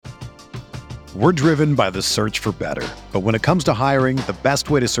We're driven by the search for better. But when it comes to hiring, the best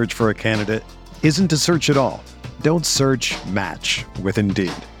way to search for a candidate isn't to search at all. Don't search, match with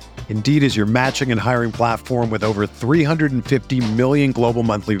Indeed. Indeed is your matching and hiring platform with over 350 million global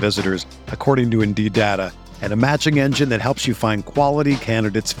monthly visitors, according to Indeed data, and a matching engine that helps you find quality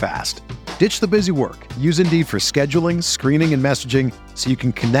candidates fast. Ditch the busy work. Use Indeed for scheduling, screening, and messaging so you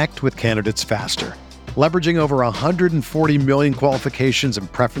can connect with candidates faster. Leveraging over 140 million qualifications and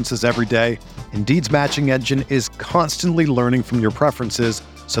preferences every day, Indeed's matching engine is constantly learning from your preferences,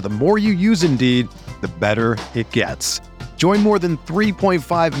 so the more you use Indeed, the better it gets. Join more than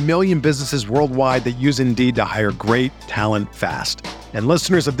 3.5 million businesses worldwide that use Indeed to hire great talent fast. And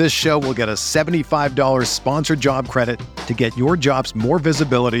listeners of this show will get a $75 sponsored job credit to get your jobs more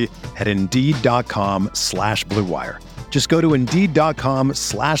visibility at Indeed.com/Blue Wire. Just go to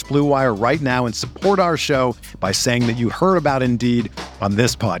Indeed.com/Blue Wire right now and support our show by saying that you heard about Indeed on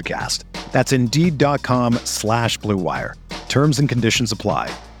this podcast. That's Indeed.com/Blue Wire. Terms and conditions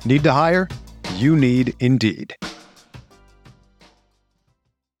apply. Need to hire? You need Indeed.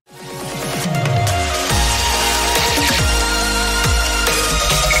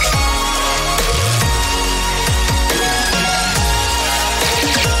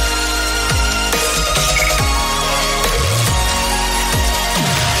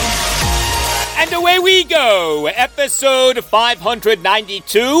 Away we go, episode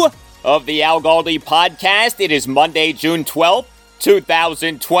 592 of the Al Galdi podcast. It is Monday, June 12th,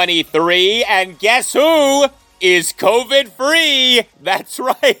 2023, and guess who is COVID-free? That's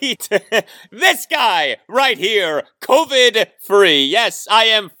right, this guy right here, COVID-free. Yes, I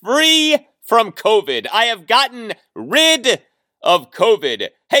am free from COVID. I have gotten rid of COVID.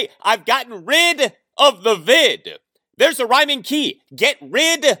 Hey, I've gotten rid of the vid. There's a rhyming key. Get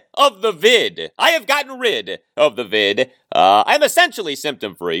rid of the vid. I have gotten rid of the vid. I'm essentially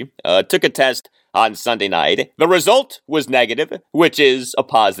symptom-free. Took a test on Sunday night. The result was negative, which is a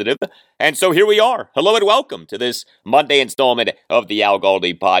positive. And so here we are. Hello and welcome to this Monday installment of the Al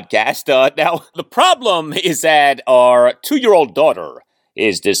Galdi podcast. Now, the problem is that our 2-year-old daughter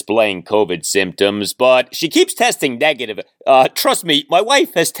is displaying COVID symptoms, but she keeps testing negative. Trust me, my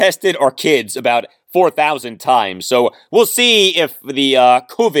wife has tested our kids about 4,000 times, so we'll see if the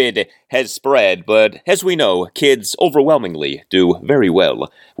COVID has spread, but as we know, kids overwhelmingly do very well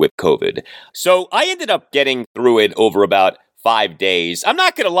with COVID. So I ended up getting through it over about 5 days. I'm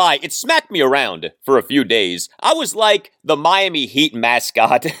not gonna lie, it smacked me around for a few days. I was like the Miami Heat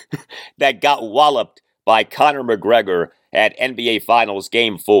mascot that got walloped by Conor McGregor at NBA Finals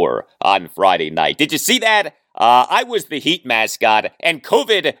Game 4 on Friday night. Did you see that? I was the Heat mascot, and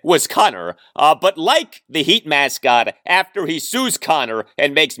COVID was Conor. But like the Heat mascot, after he sues Conor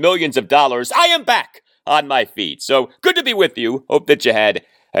and makes millions of dollars, I am back on my feet. So good to be with you. Hope that you had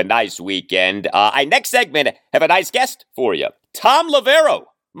a nice weekend. Next segment, have a nice guest for you. Thom Loverro,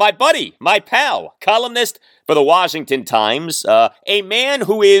 my buddy, my pal, columnist for the Washington Times, a man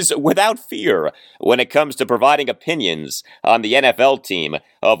who is without fear when it comes to providing opinions on the NFL team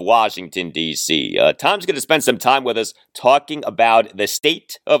of Washington, D.C. Tom's going to spend some time with us talking about the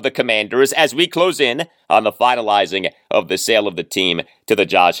state of the Commanders as we close in on the finalizing of the sale of the team to the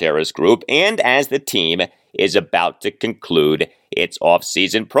Josh Harris Group and as the team is about to conclude its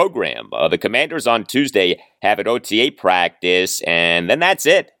off-season program. The Commanders on Tuesday have an OTA practice, and then that's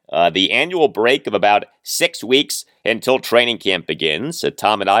it. The annual break of about 6 weeks until training camp begins.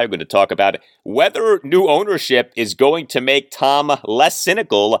 Tom and I are going to talk about whether new ownership is going to make Tom less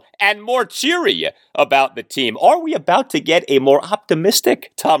cynical and more cheery about the team. Are we about to get a more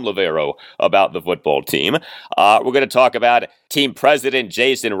optimistic Thom Loverro about the football team? We're going to talk about team president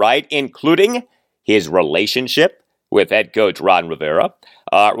Jason Wright, including his relationship with head coach Ron Rivera.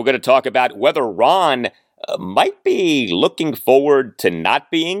 We're going to talk about whether Ron might be looking forward to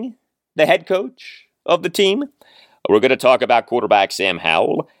not being the head coach of the team. We're going to talk about quarterback Sam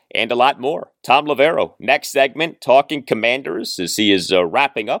Howell and a lot more. Thom Loverro, next segment, talking Commanders as he is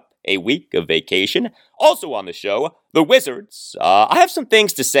wrapping up a week of vacation. Also on the show, the Wizards. I have some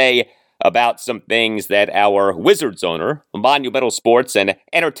things to say about some things that our Wizards owner, Monumental Sports and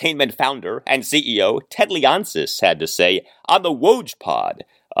Entertainment founder and CEO Ted Leonsis had to say on the Woj Pod,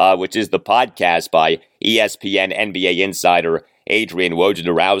 which is the podcast by ESPN NBA insider Adrian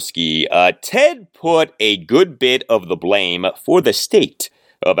Wojnarowski. Ted put a good bit of the blame for the state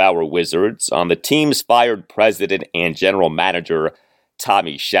of our Wizards on the team's fired president and general manager,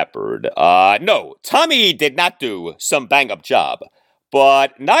 Tommy Shepard. No, Tommy did not do some bang-up job,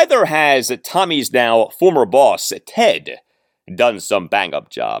 but neither has Tommy's now former boss, Ted. done some bang-up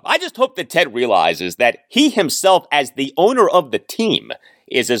job. I just hope that Ted realizes that he himself, as the owner of the team,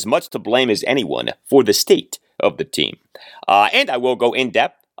 is as much to blame as anyone for the state of the team. And I will go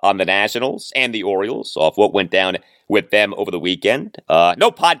in-depth on the Nationals and the Orioles, off what went down with them over the weekend.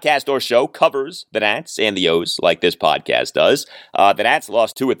 No podcast or show covers the Nats and the O's like this podcast does. The Nats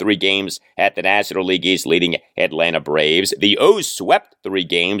lost 2 of 3 games at the National League East leading Atlanta Braves. The O's swept 3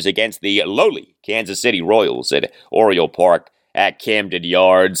 games against the lowly Kansas City Royals at Oriole Park at Camden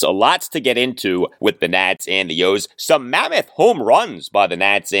Yards. Lots to get into with the Nats and the O's. Some mammoth home runs by the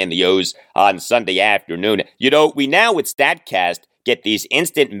Nats and the O's on Sunday afternoon. You know, we now with StatCast get these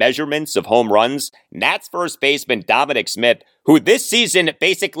instant measurements of home runs. Nats first baseman Dominic Smith, who this season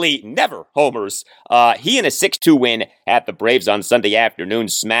basically never homers, he in a 6-2 win at the Braves on Sunday afternoon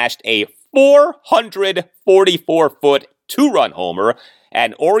smashed a 444-foot 2-run homer.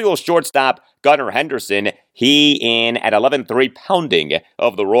 And Orioles shortstop Gunnar Henderson, he in at 11-3 pounding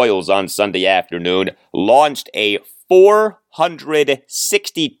of the Royals on Sunday afternoon, launched a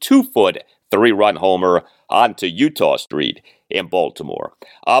 462-foot 3-run homer onto Utah Street in Baltimore.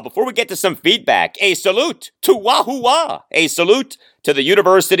 Before we get to some feedback, a salute to Wahoo Wah, a salute to the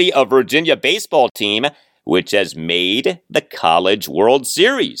University of Virginia baseball team, which has made the College World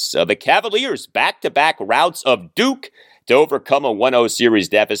Series. The Cavaliers back-to-back routes of Duke to overcome a 1-0 series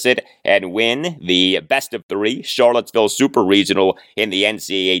deficit and win the best-of-3 Charlottesville Super Regional in the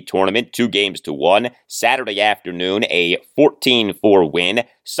NCAA tournament, 2-1. Saturday afternoon, a 14-4 win.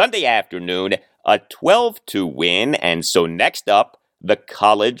 Sunday afternoon, a 12-2 win. And so next up, the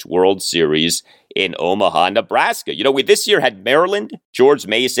College World Series in Omaha, Nebraska. You know, we this year had Maryland, George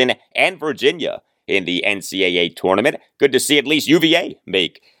Mason, and Virginia in the NCAA tournament. Good to see at least UVA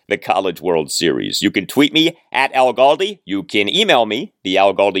make the College World Series. You can tweet me at Al Galdi. You can email me, the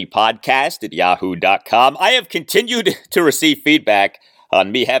Al Galdi podcast at yahoo.com. I have continued to receive feedback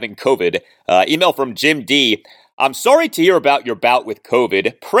on me having COVID. Email from Jim D. I'm sorry to hear about your bout with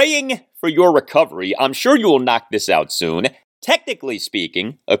COVID. Praying for your recovery. I'm sure you will knock this out soon. Technically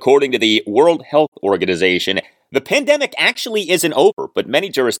speaking, according to the World Health Organization, the pandemic actually isn't over, but many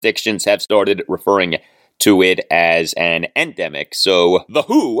jurisdictions have started referring to it as an endemic, so the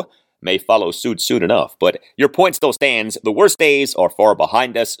WHO may follow suit soon enough. But your point still stands. The worst days are far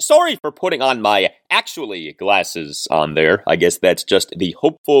behind us. Sorry for putting on my actually glasses on there. I guess that's just the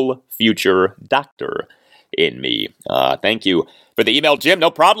hopeful future doctor in me. Thank you for the email, Jim. No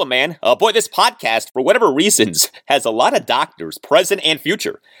problem, man. Boy, this podcast, for whatever reasons, has a lot of doctors, present and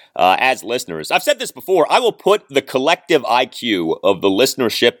future, as listeners. I've said this before. I will put the collective IQ of the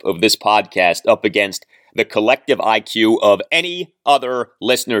listenership of this podcast up against the collective IQ of any other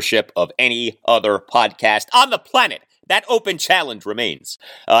listenership of any other podcast on the planet. That open challenge remains.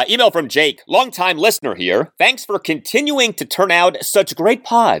 Email from Jake, longtime listener here. Thanks for continuing to turn out such great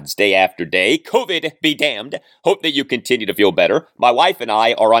pods day after day. COVID be damned. Hope that you continue to feel better. My wife and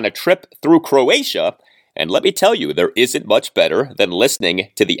I are on a trip through Croatia, and let me tell you, there isn't much better than listening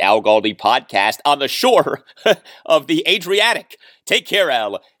to the Al Galdi podcast on the shore of the Adriatic. Take care,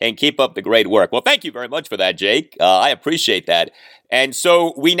 Al, and keep up the great work. Well, thank you very much for that, Jake. I appreciate that. And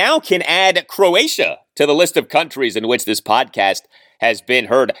so we now can add Croatia to the list of countries in which this podcast has been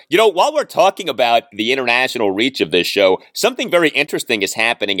heard. You know, while we're talking about the international reach of this show, something very interesting is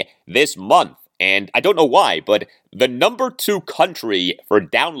happening this month. And I don't know why, but the number 2 country for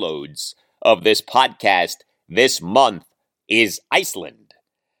downloads of this podcast this month is Iceland.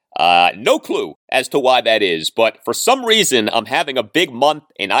 No clue as to why that is, but for some reason, I'm having a big month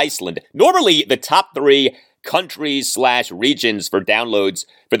in Iceland. Normally, the top 3 countries/regions for downloads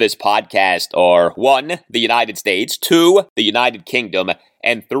for this podcast are 1, the United States, 2, the United Kingdom,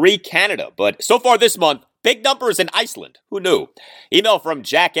 and 3, Canada. But so far this month, big numbers in Iceland. Who knew? Email from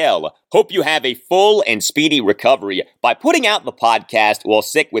Jack L. Hope you have a full and speedy recovery. By putting out the podcast while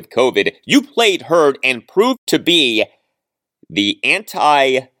sick with COVID, you played hurt and proved to be the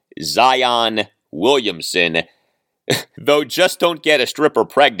anti-Zion Williamson, though just don't get a stripper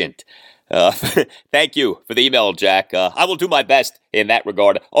pregnant. Thank you for the email, Jack. I will do my best in that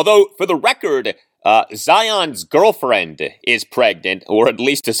regard. Although, for the record, Zion's girlfriend is pregnant, or at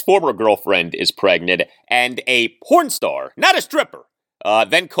least his former girlfriend is pregnant, and a porn star, not a stripper,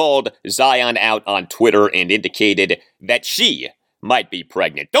 then called Zion out on Twitter and indicated that she might be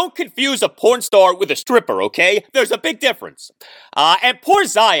pregnant. Don't confuse a porn star with a stripper, okay? There's a big difference. And poor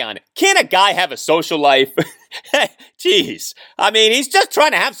Zion, can't a guy have a social life? Jeez. I mean, he's just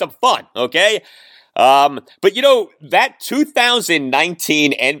trying to have some fun, okay? But that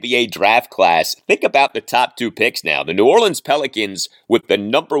 2019 NBA draft class, think about the top two picks now. The New Orleans Pelicans, with the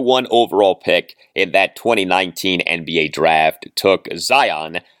number one overall pick in that 2019 NBA draft, took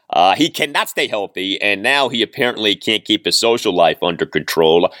Zion. He cannot stay healthy, and now he apparently can't keep his social life under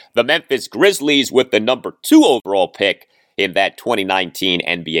control. The Memphis Grizzlies, with the number two overall pick in that 2019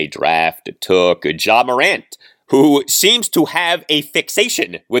 NBA draft, took Ja Morant, who seems to have a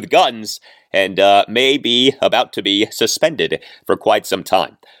fixation with guns and may be about to be suspended for quite some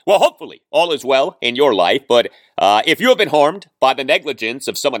time. Well, hopefully, all is well in your life, but if you have been harmed by the negligence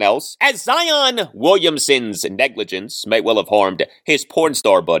of someone else, as Zion Williamson's negligence may well have harmed his porn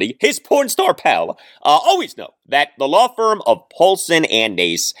star buddy, his porn star pal, always know that the law firm of Paulson and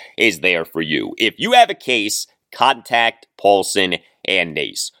Nace is there for you. If you have a case, contact Paulson and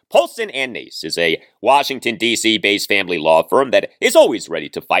Nace. Paulson and Nace is a Washington, D.C. based family law firm that is always ready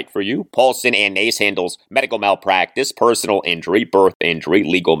to fight for you. Paulson and Nace handles medical malpractice, personal injury, birth injury,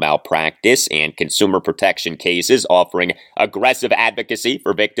 legal malpractice, and consumer protection cases, offering aggressive advocacy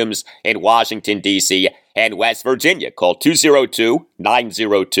for victims in Washington, D.C. and West Virginia. Call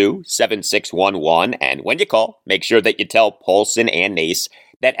 202-902-7611, and when you call, make sure that you tell Paulson and Nace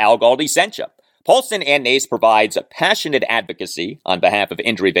that Al Galdi sent you. Paulson and Nace provides passionate advocacy on behalf of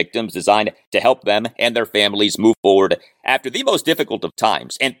injury victims designed to help them and their families move forward after the most difficult of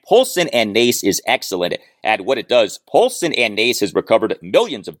times. And Paulson and Nace is excellent at what it does. Paulson and Nace has recovered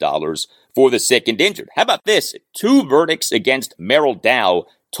millions of dollars for the sick and injured. How about this? 2 verdicts against Merrill Dow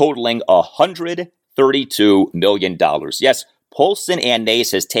totaling $132 million. Yes, Paulson and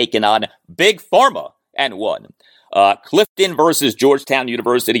Nace has taken on Big Pharma and won. Clifton versus Georgetown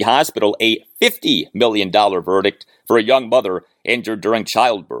University Hospital, a $50 million verdict for a young mother injured during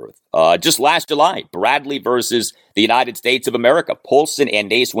childbirth. Just last July, Bradley versus the United States of America. Paulson and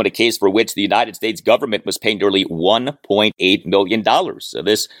Nace won a case for which the United States government must pay nearly $1.8 million.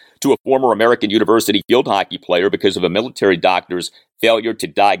 This to a former American University field hockey player because of a military doctor's failure to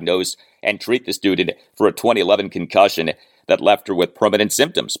diagnose and treat the student for a 2011 concussion that left her with permanent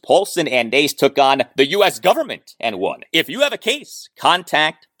symptoms. Paulson and Nace took on the U.S. government and won. If you have a case,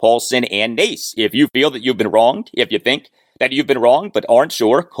 contact Paulson and Nace. If you feel that you've been wronged, if you think that you've been wronged but aren't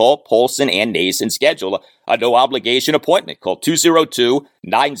sure, call Paulson and Nace and schedule a no-obligation appointment. Call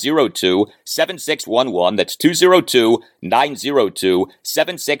 202-902-7611. That's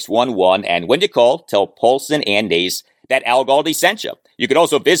 202-902-7611. And when you call, tell Paulson and Nace that Al Galdi sent you. You can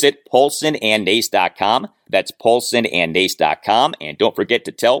also visit PaulsonandNace.com. That's PaulsonandNace.com. And don't forget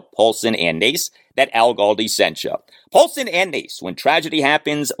to tell Paulson and Nace that Al Galdi sent you. Paulson and Nace. When tragedy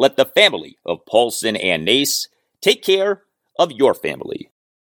happens, let the family of Paulson and Nace take care of your family.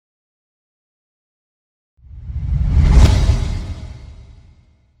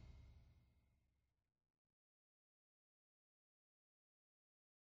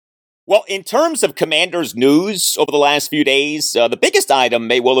 Well, in terms of Commanders news over the last few days, the biggest item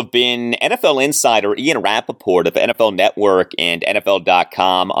may well have been NFL insider Ian Rappaport of NFL Network and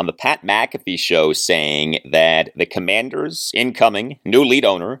NFL.com on the Pat McAfee show saying that the Commanders' incoming new lead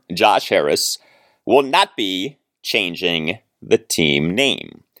owner, Josh Harris, will not be changing the team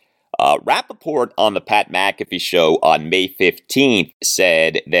name. Rappaport on the Pat McAfee show on May 15th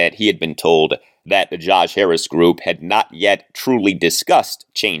said that he had been told that the Josh Harris group had not yet truly discussed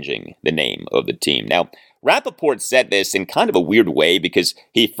changing the name of the team. Now, Rappaport said this in kind of a weird way because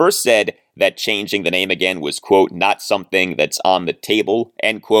he first said that changing the name again was, quote, not something that's on the table,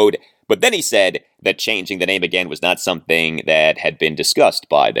 end quote. But then he said that changing the name again was not something that had been discussed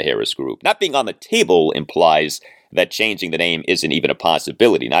by the Harris group. Not being on the table implies that changing the name isn't even a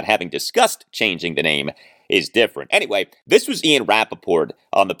possibility. Not having discussed changing the name is different. Anyway, this was Ian Rappaport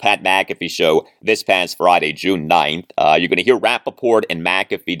on the Pat McAfee show this past Friday, June 9th. You're going to hear Rappaport and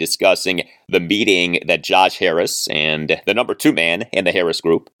McAfee discussing the meeting that Josh Harris and the number 2 man in the Harris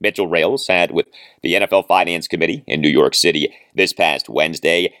group, Mitchell Rales, had with the NFL Finance Committee in New York City this past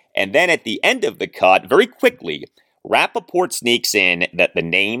Wednesday. And then at the end of the cut, very quickly, Rappaport sneaks in that the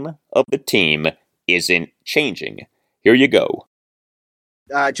name of the team isn't changing. Here you go.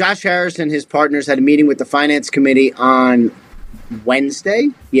 Josh Harris and his partners had a meeting with the Finance Committee on Wednesday.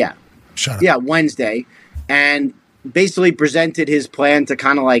 Yeah. Shut up. Yeah, Wednesday. And basically presented his plan to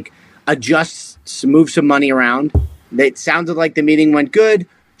kind of like adjust, move some money around. It sounded like the meeting went good.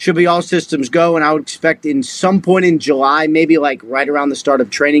 Should be all systems go. And I would expect in some point in July, maybe like right around the start of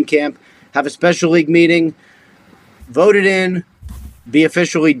training camp, have a special league meeting, vote it in, be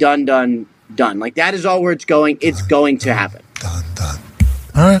officially done. Like that is all where it's going. It's going to happen. Done.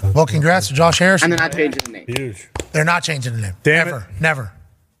 All right. Well, congrats to Josh Harris. And they're not changing the name. Huge. They're not changing the name. Damn it. Never.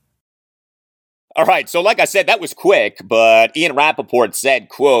 All right, so like I said, that was quick, but Ian Rappaport said,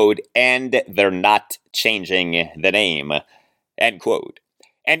 quote, "and they're not changing the name," end quote.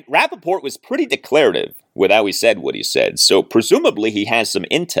 And Rappaport was pretty declarative with how he said what he said, so presumably he has some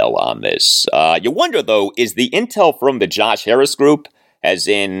intel on this. You wonder, though, is the intel from the Josh Harris group, as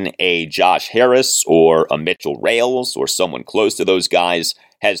in a Josh Harris or a Mitchell Rales or someone close to those guys,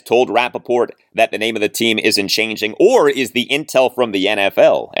 has told Rappaport that the name of the team isn't changing? Or is the intel from the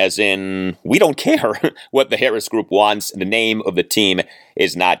NFL, as in, we don't care what the Harris group wants, the name of the team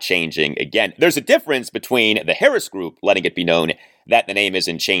is not changing? Again, there's a difference between the Harris group letting it be known that the name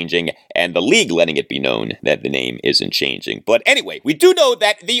isn't changing and the league letting it be known that the name isn't changing. But anyway, we do know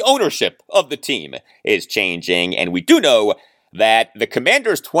that the ownership of the team is changing, and we do know that the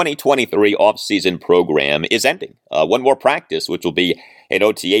Commanders' 2023 offseason program is ending. One more practice, which will be an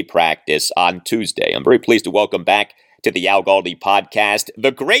OTA practice on Tuesday. I'm very pleased to welcome back to the Al Galdi podcast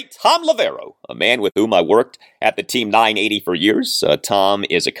the great Thom Loverro, a man with whom I worked at the Team 980 for years. Thom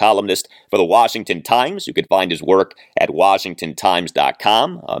is a columnist for the Washington Times. You can find his work at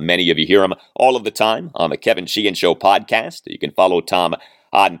WashingtonTimes.com. Many of you hear him all of the time on the Kevin Sheehan Show podcast. You can follow Thom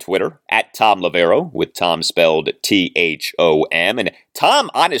on Twitter at Thom Loverro, with Thom spelled Thom. And Thom,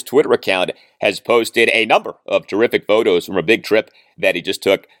 on his Twitter account, has posted a number of terrific photos from a big trip that he just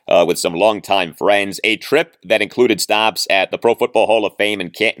took with some longtime friends. A trip that included stops at the Pro Football Hall of Fame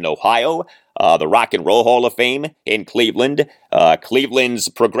in Canton, Ohio, the Rock and Roll Hall of Fame in Cleveland, Cleveland's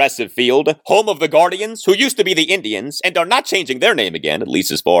Progressive Field, home of the Guardians, who used to be the Indians and are not changing their name again, at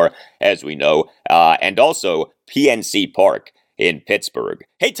least as far as we know, and also PNC Park in Pittsburgh.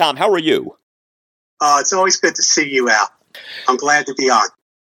 Hey, Thom, how are you? It's always good to see you, Al. I'm glad to be on.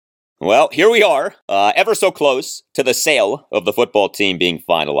 Well, here we are, ever so close to the sale of the football team being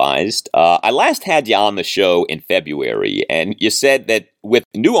finalized. I last had you on the show in February, and you said that with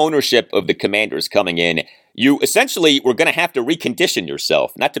new ownership of the Commanders coming in, you essentially were going to have to recondition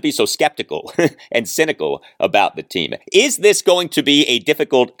yourself, not to be so skeptical and cynical about the team. Is this going to be a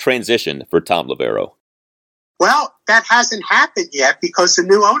difficult transition for Thom Loverro? Well, that hasn't happened yet because the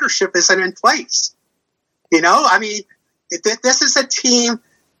new ownership isn't in place. You know, I mean, this is a team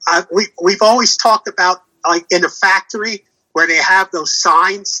we've always talked about, like in the factory where they have those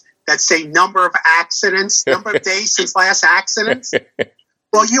signs that say number of accidents, number of days since last accidents.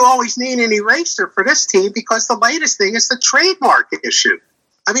 Well, you always need an eraser for this team because the latest thing is the trademark issue.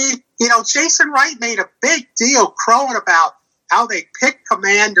 I mean, you know, Jason Wright made a big deal crowing about how they picked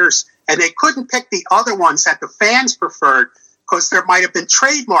Commanders and they couldn't pick the other ones that the fans preferred because there might have been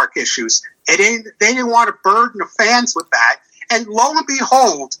trademark issues. And they didn't want to burden the fans with that. And lo and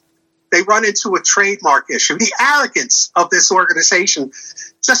behold, they run into a trademark issue. The arrogance of this organization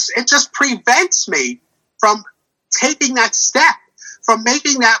just prevents me from taking that step, from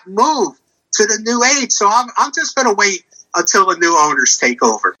making that move to the new age. So I'm just going to wait until the new owners take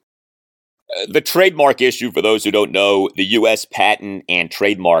over. The trademark issue, for those who don't know, the U.S. Patent and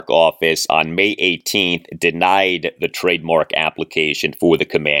Trademark Office on May 18th denied the trademark application for the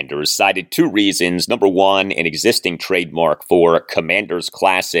Commanders, cited two reasons. Number one, an existing trademark for Commanders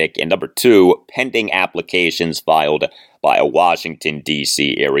Classic, and number two, pending applications filed by a Washington,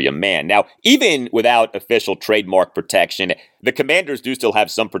 D.C. area man. Now, even without official trademark protection, the Commanders do still have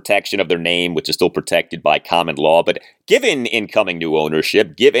some protection of their name, which is still protected by common law. But given incoming new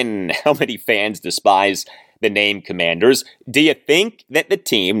ownership, given how many fans despise the name Commanders, do you think that the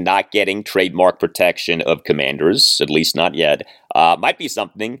team not getting trademark protection of Commanders, at least not yet, might be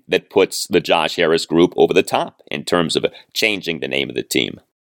something that puts the Josh Harris group over the top in terms of changing the name of the team?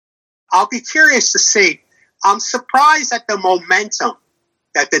 I'll be curious to see. I'm surprised at the momentum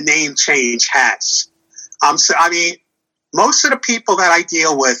that the name change has. I mean, most of the people that I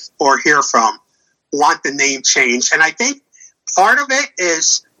deal with or hear from want the name change. And I think part of it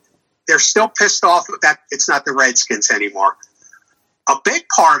is they're still pissed off that it's not the Redskins anymore. A big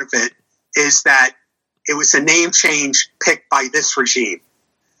part of it is that it was a name change picked by this regime.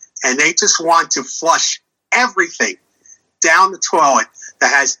 And they just want to flush everything down the toilet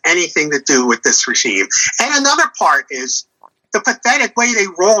that has anything to do with this regime. And another part is the pathetic way they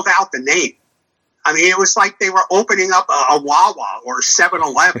rolled out the name. I mean, it was like they were opening up a Wawa or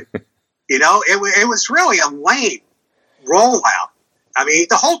 7-Eleven. You know, it was really a lame rollout. I mean,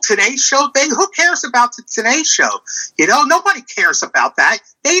 the whole Today Show thing, who cares about the Today Show? You know, nobody cares about that.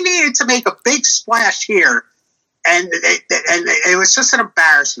 They needed to make a big splash here, and it was just an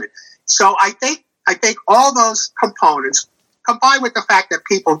embarrassment. So I think all those components, combined with the fact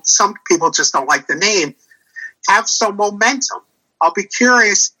that some people just don't like the name, have some momentum. I'll be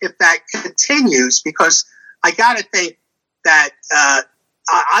curious if that continues because I got to think that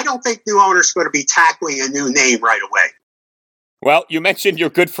I don't think new owners going to be tackling a new name right away. Well, you mentioned your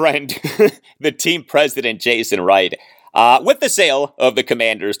good friend, the team president, Jason Wright. With the sale of the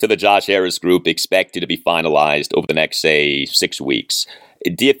Commanders to the Josh Harris Group expected to be finalized over the next, say, 6 weeks,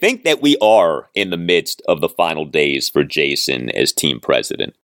 do you think that we are in the midst of the final days for Jason as team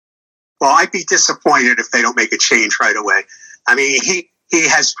president? Well, I'd be disappointed if they don't make a change right away. I mean, he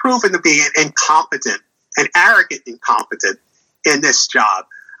has proven to be an incompetent, an arrogant incompetent in this job.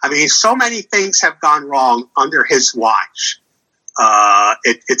 I mean, so many things have gone wrong under his watch.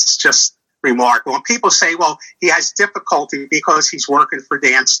 It's just remarkable. When people say, well, he has difficulty because he's working for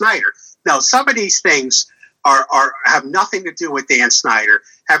Dan Snyder. No, some of these things have nothing to do with Dan Snyder,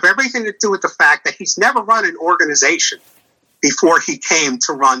 have everything to do with the fact that he's never run an organization before he came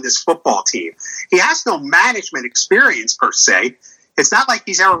to run this football team. He has no management experience per se. It's not like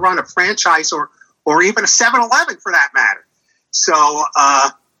he's ever run a franchise or even a 7-Eleven for that matter. So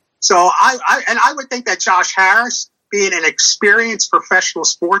I would think that Josh Harris, being an experienced professional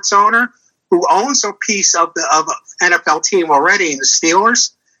sports owner who owns a piece of the NFL team already in the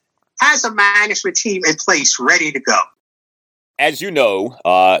Steelers, has a management team in place ready to go. As you know,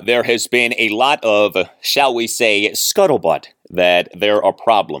 there has been a lot of, shall we say, scuttlebutt that there are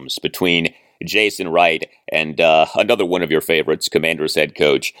problems between Jason Wright and another one of your favorites, Commanders head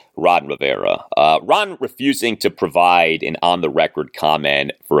coach Ron Rivera. Ron refusing to provide an on-the-record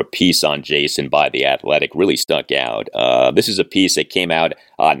comment for a piece on Jason by The Athletic really stuck out. This is a piece that came out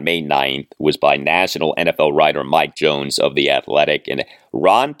on May 9th, was by national NFL writer Mike Jones of The Athletic, and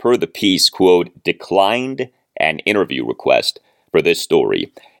Ron, per the piece, quote, declined an interview request for this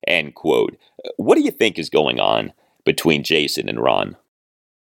story, end quote. What do you think is going on between Jason and Ron?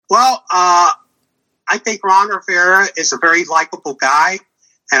 Well, I think Ron Rivera is a very likable guy,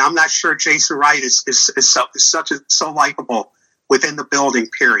 and I'm not sure Jason Wright is so likable within the building,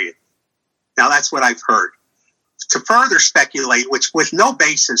 period. Now, that's what I've heard. To further speculate, which with no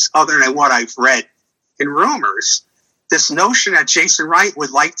basis other than what I've read in rumors, this notion that Jason Wright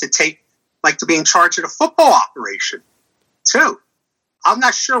would like to be in charge of the football operation, too. I'm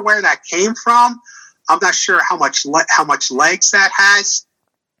not sure where that came from. I'm not sure how much legs that has.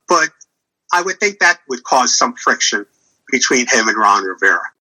 But I would think that would cause some friction between him and Ron Rivera.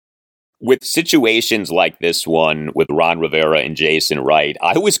 With situations like this one with Ron Rivera and Jason Wright,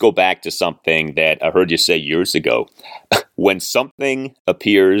 I always go back to something that I heard you say years ago. When something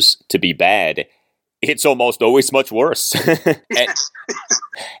appears to be bad, it's almost always much worse.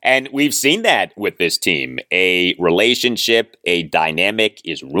 And we've seen that with this team. A relationship, a dynamic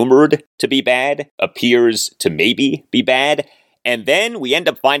is rumored to be bad, appears to maybe be bad. And then we end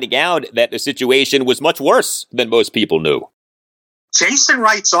up finding out that the situation was much worse than most people knew. Jason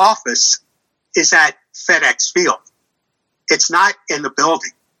Wright's office is at FedEx Field. It's not in the building.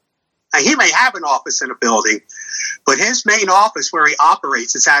 Now, he may have an office in a building, but his main office where he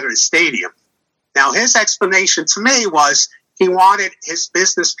operates is out of the stadium. Now, his explanation to me was he wanted his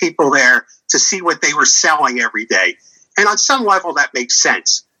business people there to see what they were selling every day. And on some level, that makes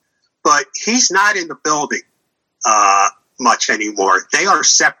sense. But he's not in the building much anymore. They are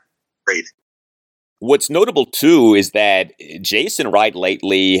separated. What's notable, too, is that Jason Wright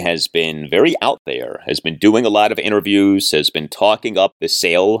lately has been very out there, has been doing a lot of interviews, has been talking up the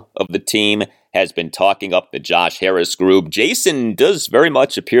sale of the team, has been talking up the Josh Harris Group. Jason does very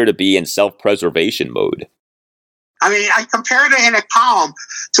much appear to be in self-preservation mode. I mean, I compared it in a column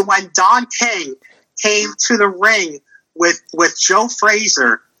to when Don King came to the ring with Joe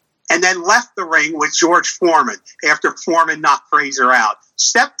Frazier and then left the ring with George Foreman after Foreman knocked Frazier out,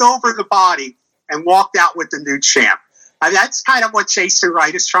 stepped over the body, and walked out with the new champ. I mean, that's kind of what Jason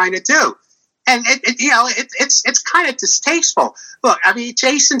Wright is trying to do. And, it's kind of distasteful. Look, I mean,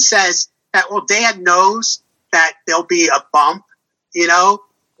 Jason says that, well, Dad knows that there'll be a bump,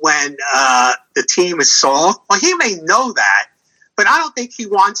 when the team is sold. Well, he may know that, but I don't think he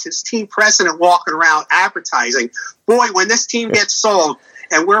wants his team president walking around advertising, boy, when this team gets sold,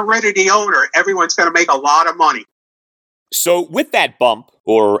 and we're rid of the owner, everyone's going to make a lot of money. So with that bump,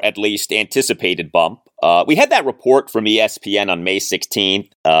 or at least anticipated bump, we had that report from ESPN on May 16th.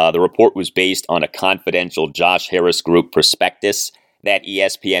 The report was based on a confidential Josh Harris Group prospectus that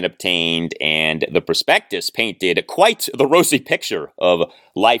ESPN obtained, and the prospectus painted quite the rosy picture of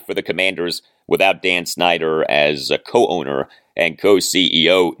life for the Commanders without Dan Snyder as a co-owner and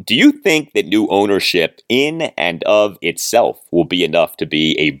co-CEO. Do you think that new ownership in and of itself will be enough to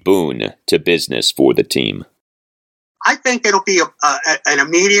be a boon to business for the team? I think it'll be an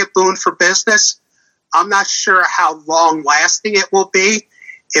immediate boon for business. I'm not sure how long-lasting it will be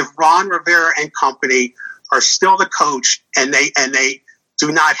if Ron Rivera and company are still the coach and they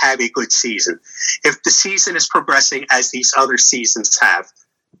do not have a good season. If the season is progressing as these other seasons have,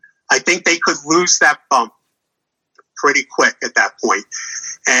 I think they could lose that bump pretty quick at that point.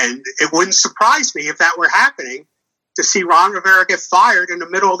 And it wouldn't surprise me if that were happening to see Ron Rivera get fired in the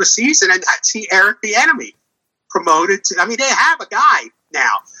middle of the season and see Eric Bieniemy promoted to, I mean, they have a guy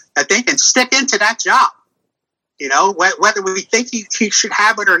now that they can stick into that job. You know, whether we think he should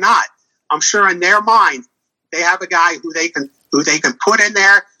have it or not, I'm sure in their mind they have a guy who they can put in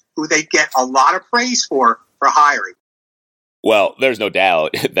there, who they get a lot of praise for hiring. Well, there's no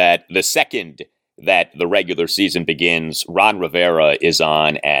doubt that the second that the regular season begins, Ron Rivera is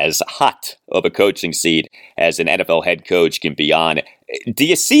on as hot of a coaching seat as an NFL head coach can be on. Do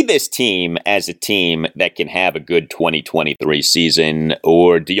you see this team as a team that can have a good 2023 season,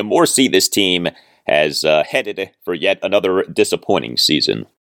 or do you more see this team as headed for yet another disappointing season?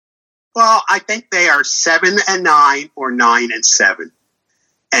 Well, I think they are 7-9 or 9-7.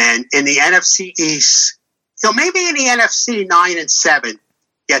 And in the NFC East, maybe in the NFC 9-7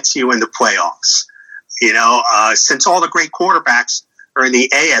 gets you in the playoffs. Since all the great quarterbacks are in the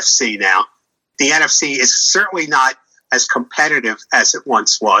AFC now, the NFC is certainly not as competitive as it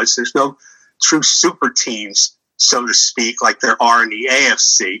once was. There's no true super teams, so to speak, like there are in the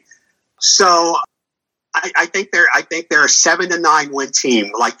AFC. So I think they're a 7-9 win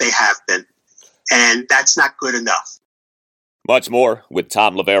team like they have been, and that's not good enough. Much more with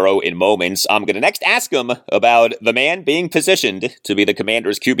Thom Loverro in moments. I'm going to next ask him about the man being positioned to be the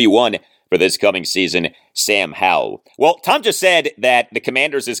Commanders' QB1 for this coming season, Sam Howell. Well, Tom just said that the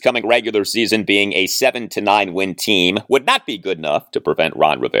Commanders' this coming regular season being a 7-9 win team would not be good enough to prevent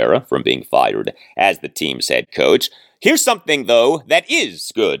Ron Rivera from being fired as the team's head coach. Here's something, though, that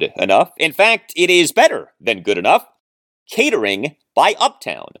is good enough. In fact, it is better than good enough. Catering by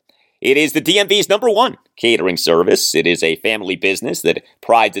Uptown. It is the DMV's #1 catering service. It is a family business that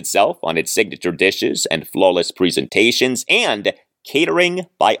prides itself on its signature dishes and flawless presentations, and Catering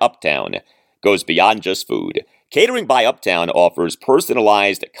by Uptown goes beyond just food. Catering by Uptown offers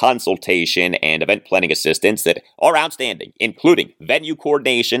personalized consultation and event planning assistance that are outstanding, including venue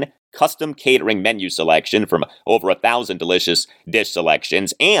coordination, custom catering menu selection from over 1,000 delicious dish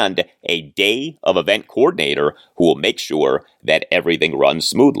selections, and a day of event coordinator who will make sure that everything runs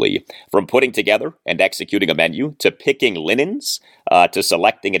smoothly. From putting together and executing a menu to picking linens to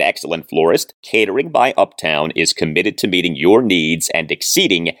selecting an excellent florist, Catering by Uptown is committed to meeting your needs and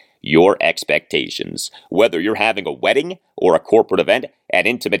exceeding your expectations. Whether you're having a wedding or a corporate event, an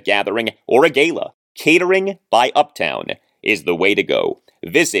intimate gathering, or a gala, Catering by Uptown is the way to go.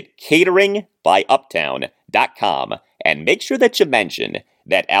 Visit cateringbyuptown.com and make sure that you mention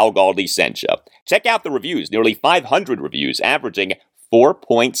that Al Galdi sent you. Check out the reviews, nearly 500 reviews, averaging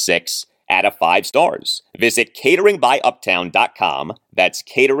 4.6 out of 5 stars. Visit cateringbyuptown.com. That's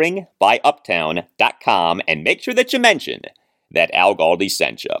cateringbyuptown.com, and make sure that you mention that Al Galdi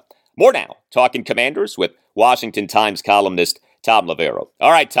sent you. More now, talking Commanders with Washington Times columnist Thom Loverro.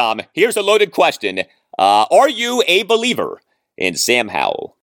 All right, Tom, here's a loaded question. Are you a believer in Sam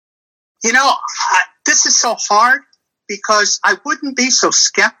Howell? This is so hard because I wouldn't be so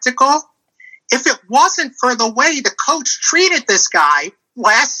skeptical if it wasn't for the way the coach treated this guy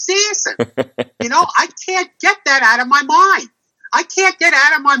last season. I can't get that out of my mind. I can't get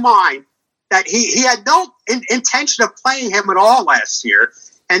out of my mind that he had no intention of playing him at all last year.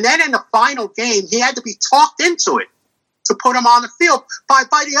 And then in the final game, he had to be talked into it to put him on the field by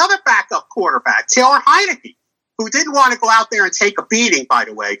the other backup quarterback, Taylor Heineke, who didn't want to go out there and take a beating, by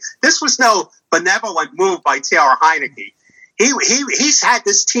the way. This was no benevolent move by Taylor Heineke. He's had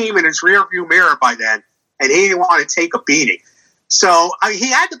this team in his rearview mirror by then, and he didn't want to take a beating. So he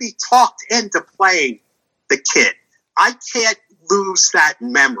had to be talked into playing the kid. I can't lose that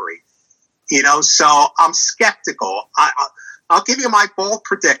memory, so I'm skeptical. I'll give you my bold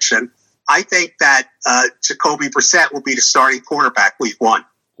prediction. I think that Jacoby Brissett will be the starting quarterback week 1.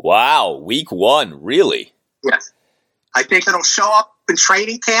 Wow, week 1, really? Yes. I think it'll show up in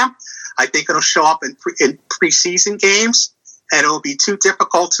training camp. I think it'll show up in preseason games, and it'll be too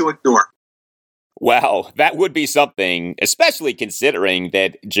difficult to ignore. Wow, that would be something, especially considering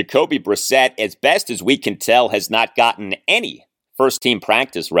that Jacoby Brissett, as best as we can tell, has not gotten any first-team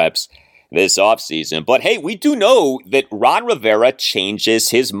practice reps this offseason. But hey, we do know that Ron Rivera changes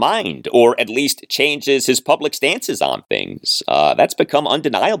his mind, or at least changes his public stances on things. That's become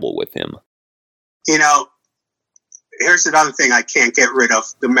undeniable with him. Here's another thing I can't get rid of,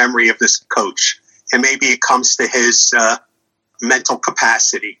 the memory of this coach. And maybe it comes to his mental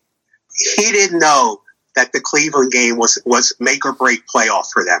capacity. He didn't know that the Cleveland game was make or break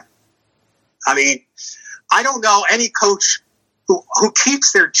playoff for them. I mean, I don't know any coach who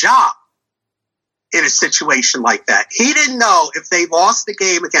keeps their job in a situation like that. He didn't know if they lost the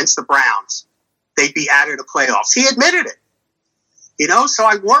game against the Browns, they'd be out of the playoffs. He admitted it. So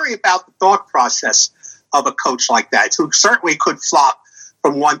I worry about the thought process of a coach like that, who certainly could flop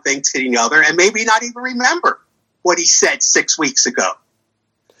from one thing to the other and maybe not even remember what he said 6 weeks ago.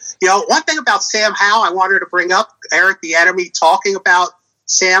 One thing about Sam Howell I wanted to bring up, Eric Bieniemy talking about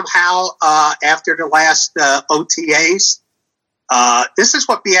Sam Howell after the last OTAs. This is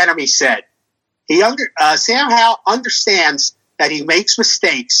what Bieniemy said. Sam Howell understands that he makes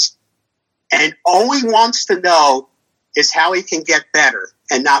mistakes, and all he wants to know is how he can get better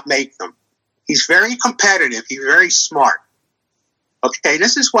and not make them. He's very competitive. He's very smart. Okay,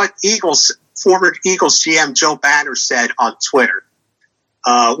 this is what former Eagles GM Joe Banner said on Twitter.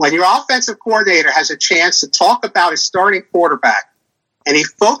 When your offensive coordinator has a chance to talk about his starting quarterback and he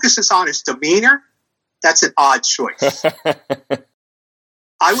focuses on his demeanor, that's an odd choice.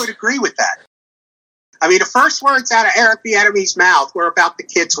 I would agree with that. I mean, the first words out of Eric Bieniemy's mouth were about the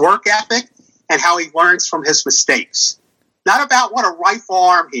kid's work ethic and how he learns from his mistakes. Not about what a rifle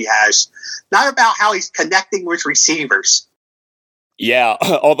arm he has. Not about how he's connecting with receivers. Yeah,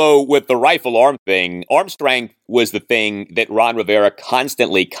 although with the rifle arm thing, arm strength was the thing that Ron Rivera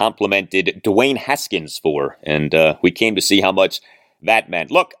constantly complimented Dwayne Haskins for, and we came to see how much that meant.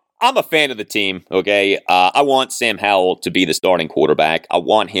 Look, I'm a fan of the team, okay? I want Sam Howell to be the starting quarterback. I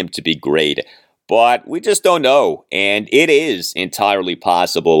want him to be great, but we just don't know, and it is entirely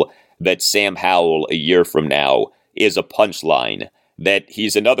possible that Sam Howell a year from now is a punchline, that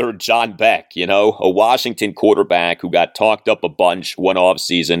he's another John Beck, a Washington quarterback who got talked up a bunch one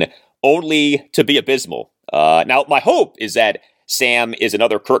offseason only to be abysmal. Now, my hope is that Sam is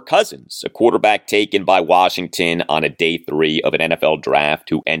another Kirk Cousins, a quarterback taken by Washington on a day 3 of an NFL draft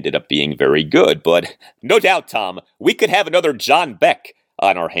who ended up being very good. But no doubt, Tom, we could have another John Beck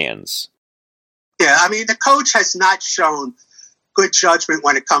on our hands. Yeah, I mean, the coach has not shown good judgment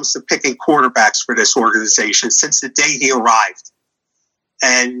when it comes to picking quarterbacks for this organization since the day he arrived.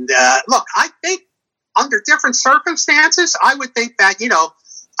 And look, I think under different circumstances, I would think that,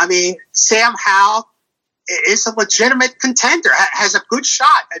 Sam Howell is a legitimate contender, has a good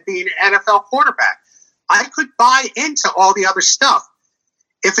shot at being an NFL quarterback. I could buy into all the other stuff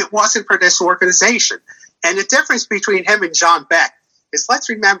if it wasn't for this organization. And the difference between him and John Beck is, let's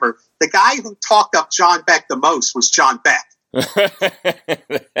remember, the guy who talked up John Beck the most was John Beck.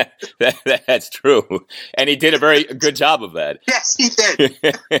 That's true. And he did a very good job of that. Yes, he did.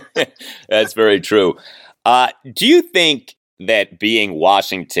 That's very true. Do you think that being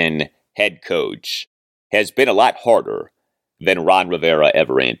Washington head coach has been a lot harder than Ron Rivera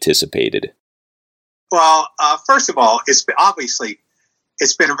ever anticipated? Well, first of all, it's been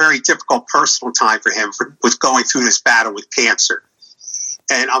a very difficult personal time for him with going through this battle with cancer.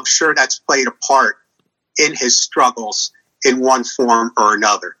 And I'm sure that's played a part in his struggles in one form or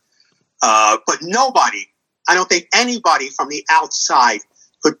another. But nobody, I don't think anybody from the outside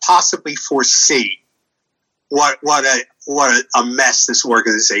could possibly foresee what a mess this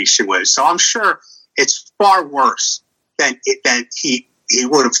organization was. So I'm sure it's far worse than he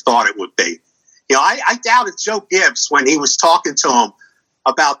would have thought it would be. I doubted Joe Gibbs when he was talking to him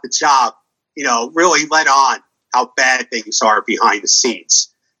about the job, really let on how bad things are behind the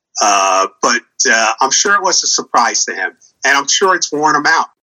scenes. But I'm sure it was a surprise to him, and I'm sure it's worn him out.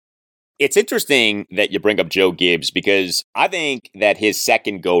 It's interesting that you bring up Joe Gibbs because I think that his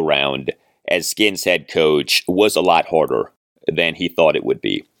second go-round as Skins head coach was a lot harder than he thought it would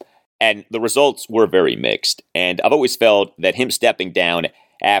be. And the results were very mixed. And I've always felt that him stepping down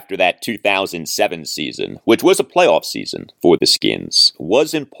after that 2007 season, which was a playoff season for the Skins,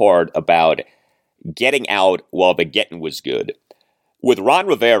 was in part about getting out while the getting was good. With Ron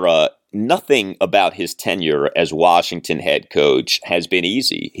Rivera, nothing about his tenure as Washington head coach has been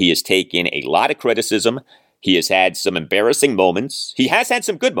easy. He has taken a lot of criticism. He has had some embarrassing moments. He has had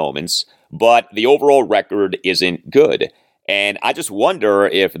some good moments, but the overall record isn't good. And I just wonder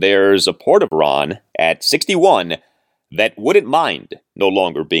if there's a part of Ron at 61 that wouldn't mind no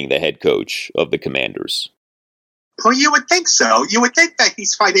longer being the head coach of the Commanders. Well, you would think so. You would think that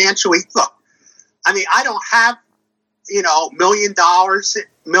he's financially, look, I mean, I don't have,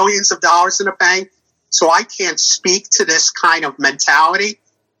 millions of dollars in the bank, so I can't speak to this kind of mentality.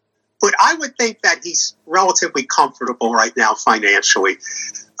 But I would think that he's relatively comfortable right now financially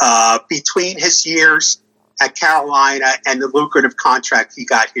between his years at Carolina and the lucrative contract he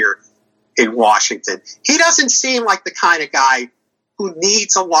got here in Washington. He doesn't seem like the kind of guy who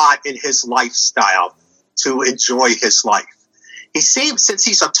needs a lot in his lifestyle to enjoy his life. He seems, since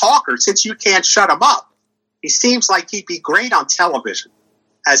he's a talker, since you can't shut him up, He seems like he'd be great on television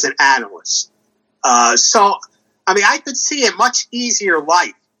as an analyst. I could see a much easier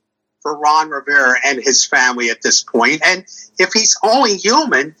life for Ron Rivera and his family at this point. And if he's only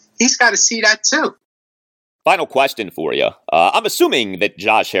human, he's got to see that too. Final question for you. I'm assuming that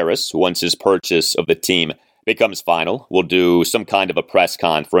Josh Harris, once his purchase of the team becomes final, will do some kind of a press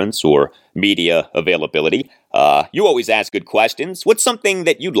conference or media availability. You always ask good questions. What's something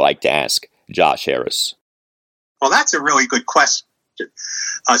that you'd like to ask Josh Harris? Well, that's a really good question.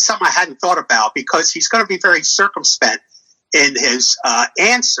 Something I hadn't thought about, because he's going to be very circumspect in his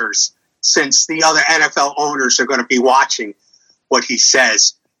answers, since the other NFL owners are going to be watching what he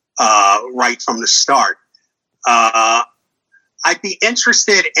says right from the start. I'd be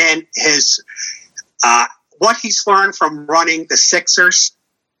interested in his what he's learned from running the Sixers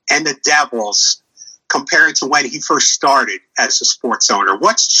and the Devils compared to when he first started as a sports owner.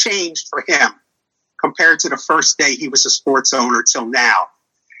 What's changed for him compared to the first day he was a sports owner till now?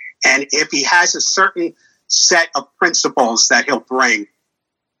 And if he has a certain set of principles that he'll bring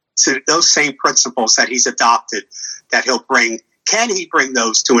to those same principles that he's adopted, that he'll bring, can he bring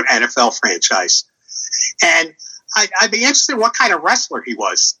those to an NFL franchise? And I'd be interested in what kind of wrestler he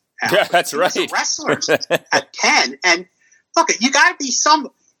was. Yeah, that's right. He was a wrestler at Penn. And look, you got to be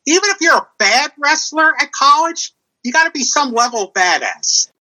even if you're a bad wrestler at college, you got to be some level of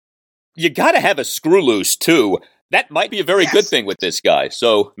badass. You got to have a screw loose, too. That might be a very good thing with this guy.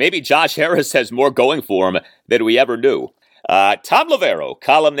 So maybe Josh Harris has more going for him than we ever knew. Thom Loverro,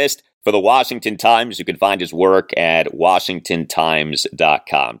 columnist for the Washington Times. You can find his work at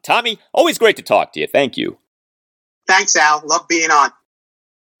WashingtonTimes.com. Tommy, always great to talk to you. Thank you. Thanks, Al. Love being on.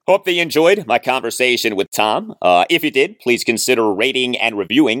 Hope that you enjoyed my conversation with Thom. If you did, please consider rating and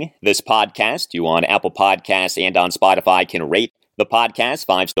reviewing this podcast. You on Apple Podcasts and on Spotify can rate the podcast.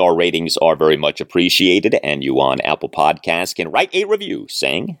 5-star ratings are very much appreciated, and you on Apple Podcasts can write a review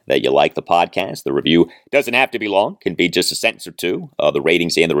saying that you like the podcast. The review doesn't have to be long, can be just a sentence or two. The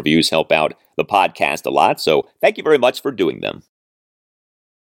ratings and the reviews help out the podcast a lot, so thank you very much for doing them.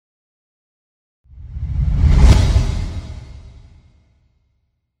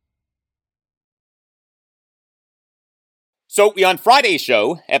 So we on Friday's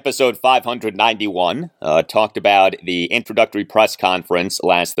show, episode 591, talked about the introductory press conference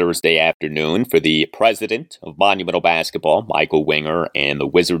last Thursday afternoon for the president of Monumental Basketball, Michael Winger, and the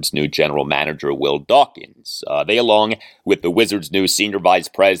Wizards' new general manager, Will Dawkins. They, along with the Wizards' new senior vice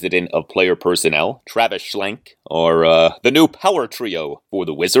president of player personnel, Travis Schlenk, are the new power trio for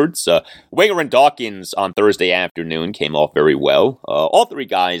the Wizards. Winger and Dawkins on Thursday afternoon came off very well. All three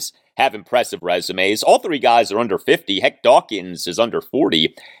guys have impressive resumes. All three guys are under 50. Heck, Dawkins is under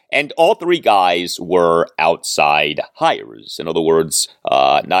 40. And all three guys were outside hires. In other words,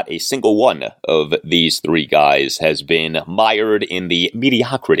 not a single one of these three guys has been mired in the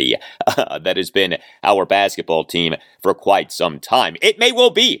mediocrity that has been our basketball team for quite some time. It may well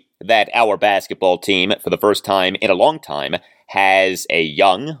be that our basketball team, for the first time in a long time, has a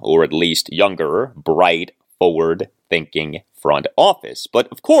young, or at least younger, bright, forward-thinking front office. But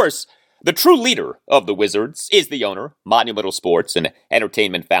of course, the true leader of the Wizards is the owner, Monumental Sports and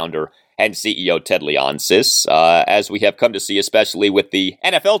Entertainment founder and CEO Ted Leonsis, as we have come to see, especially with the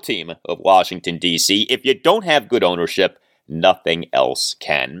NFL team of Washington, D.C. If you don't have good ownership, nothing else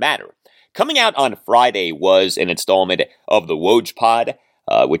can matter. Coming out on Friday was an installment of the Woj Pod,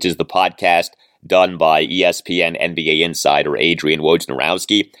 which is the podcast done by ESPN NBA insider Adrian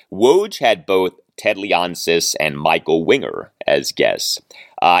Wojnarowski. Woj had both Ted Leonsis and Michael Winger as guests.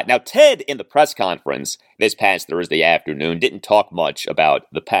 Now, Ted, in the press conference this past Thursday afternoon, didn't talk much about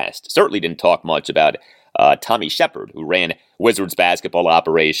the past. Certainly didn't talk much about Tommy Shepard, who ran Wizards basketball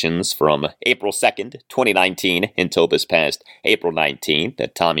operations from April 2nd, 2019, until this past April 19th.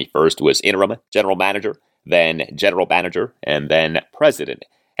 That Tommy first was interim general manager, then general manager, and then president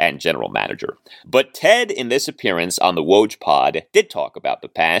and general manager. But Ted, in this appearance on the Woj Pod, did talk about the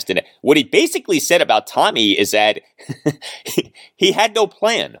past, and what he basically said about Tommy is that he had no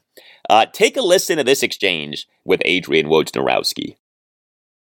plan. Take a listen to this exchange with Adrian Wojnarowski.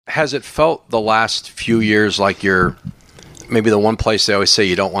 Has it felt the last few years like you're maybe the one place they always say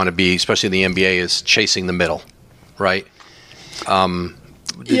you don't want to be, especially in the NBA, is chasing the middle, right?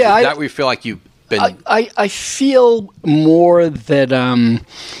 We feel like you've been... I feel more that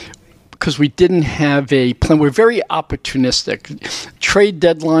because we didn't have a plan. We're very opportunistic. Trade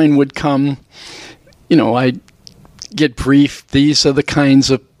deadline would come. I'd get briefed. These are the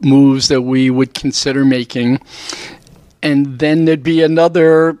kinds of moves that we would consider making. And then there'd be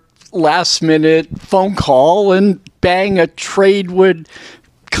another last-minute phone call, and bang, a trade would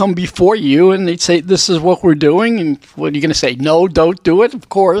come before you and they'd say, this is what we're doing. And what are you going to say? No, don't do it, of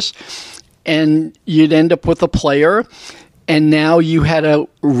course. And you'd end up with a player. And now you had to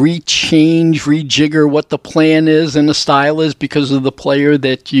rejigger what the plan is and the style is because of the player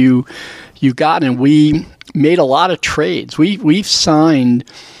that you got. And we made a lot of trades. We've signed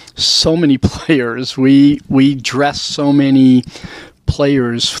so many players. We dressed so many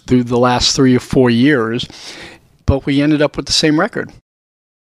players through the last 3 or 4 years, but we ended up with the same record.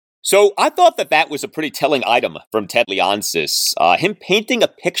 So I thought that was a pretty telling item from Ted Leonsis, him painting a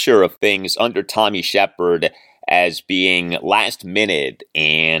picture of things under Tommy Shepard as being last minute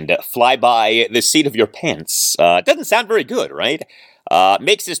and fly by the seat of your pants. Doesn't sound very good, right?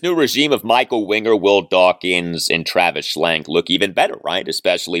 Makes this new regime of Michael Winger, Will Dawkins, and Travis Schlenk look even better, right?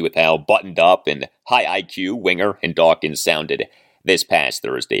 Especially with how buttoned up and high IQ Winger and Dawkins sounded this past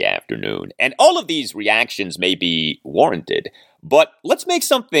Thursday afternoon. And all of these reactions may be warranted, but let's make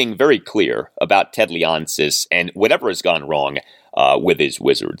something very clear about Ted Leonsis and whatever has gone wrong with his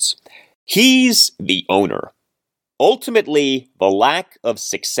Wizards. He's the owner. Ultimately, the lack of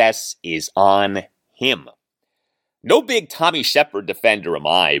success is on him. No big Tommy Shepard defender am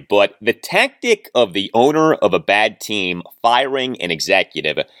I, but the tactic of the owner of a bad team firing an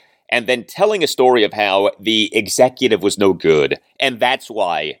executive and then telling a story of how the executive was no good, and that's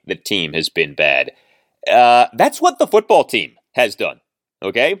why the team has been bad. That's what the football team has done,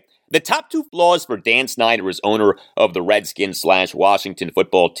 okay? The top two flaws for Dan Snyder as owner of the Redskins / Washington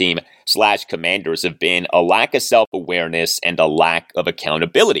football team / Commanders have been a lack of self-awareness and a lack of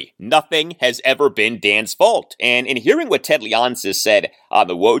accountability. Nothing has ever been Dan's fault. And in hearing what Ted Leonsis said on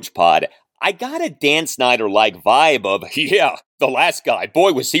the Woj pod, I got a Dan Snyder-like vibe of, yeah, the last guy,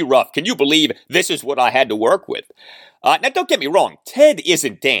 boy was he rough. Can you believe this is what I had to work with? Now, don't get me wrong. Ted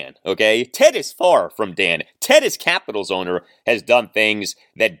isn't Dan, okay? Ted is far from Dan. Ted as Capitals owner has done things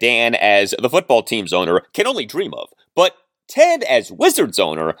that Dan as the football team's owner can only dream of. But Ted as Wizards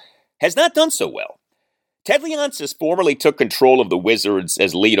owner has not done so well. Ted Leonsis formerly took control of the Wizards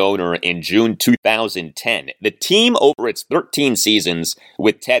as lead owner in June 2010. The team, over its 13 seasons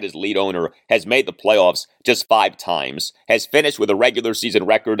with Ted as lead owner, has made the playoffs just 5 times, has finished with a regular season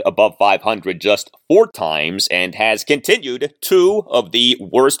record above 500 just 4 times, and has continued 2 of the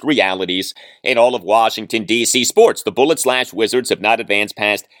worst realities in all of Washington, D.C. sports. The Bullets / Wizards have not advanced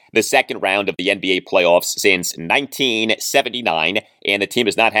past the second round of the NBA playoffs since 1979, and the team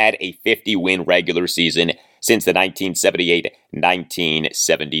has not had a 50-win regular season since the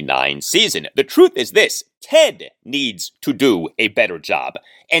 1978-1979 season. The truth is this: Ted needs to do a better job,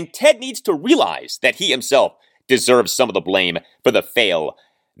 and Ted needs to realize that he himself deserves some of the blame for the fail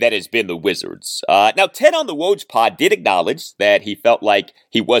that has been the Wizards. Now, Ted on the Woj pod did acknowledge that he felt like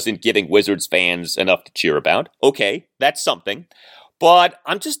he wasn't giving Wizards fans enough to cheer about. Okay, that's something. But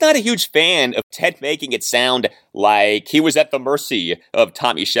I'm just not a huge fan of Ted making it sound like he was at the mercy of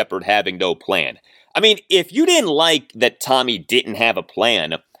Tommy Shepard having no plan. I mean, if you didn't like that Tommy didn't have a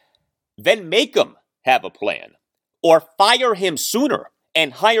plan, then make him have a plan. Or fire him sooner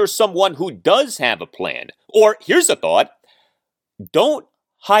and hire someone who does have a plan. Or, here's a thought, don't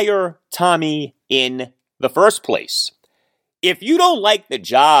hire Tommy in the first place. If you don't like the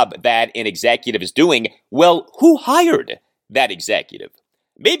job that an executive is doing, well, who hired that executive?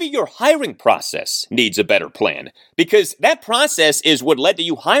 Maybe your hiring process needs a better plan, because that process is what led to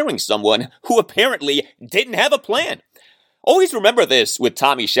you hiring someone who apparently didn't have a plan. Always remember this with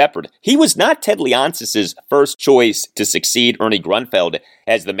Tommy Shepard. He was not Ted Leonsis' first choice to succeed Ernie Grunfeld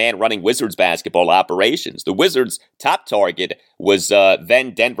as the man running Wizards basketball operations. The Wizards' top target was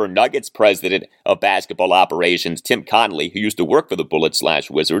then Denver Nuggets president of basketball operations, Tim Connolly, who used to work for the Bullets /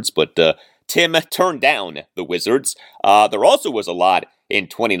 Wizards, but Tim turned down the Wizards. There also was a lot in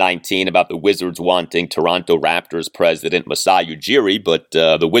 2019 about the Wizards wanting Toronto Raptors president Masai Ujiri, but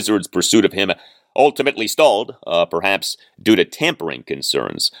the Wizards' pursuit of him ultimately stalled, perhaps due to tampering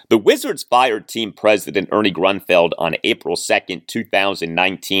concerns. The Wizards fired team president Ernie Grunfeld on April 2nd,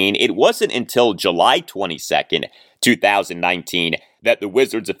 2019. It wasn't until July 22nd, 2019, that the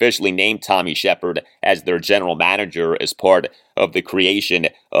Wizards officially named Tommy Shepard as their general manager as part of the creation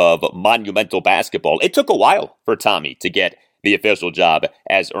of Monumental Basketball. It took a while for Tommy to get the official job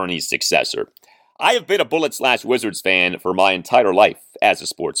as Ernie's successor. I have been a Bullets / Wizards fan for my entire life as a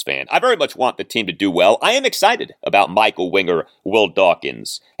sports fan. I very much want the team to do well. I am excited about Michael Winger, Will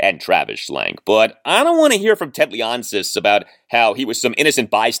Dawkins, and Travis Schlenk, but I don't want to hear from Ted Leonsis about how he was some innocent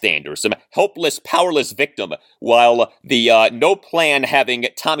bystander, some helpless, powerless victim, while the no-plan having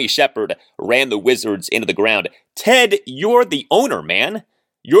Tommy Shepard ran the Wizards into the ground. Ted, you're the owner, man.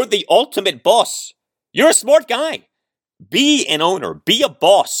 You're the ultimate boss. You're a smart guy. Be an owner. Be a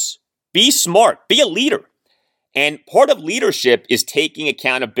boss. Be smart. Be a leader. And part of leadership is taking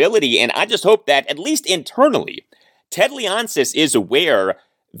accountability. And I just hope that, at least internally, Ted Leonsis is aware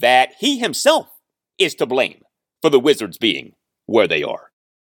that he himself is to blame for the Wizards being where they are.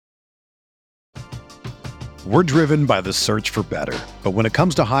 We're driven by the search for better. But when it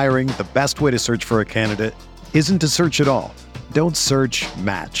comes to hiring, the best way to search for a candidate isn't to search at all. Don't search,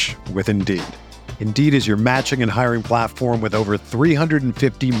 match with Indeed. Indeed is your matching and hiring platform with over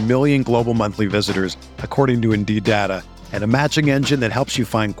 350 million global monthly visitors, according to Indeed data, and a matching engine that helps you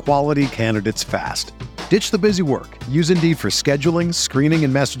find quality candidates fast. Ditch the busy work. Use Indeed for scheduling, screening,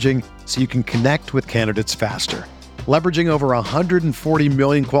 and messaging so you can connect with candidates faster. Leveraging over 140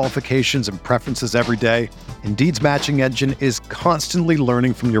 million qualifications and preferences every day, Indeed's matching engine is constantly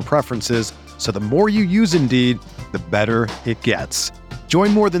learning from your preferences, so the more you use Indeed, the better it gets.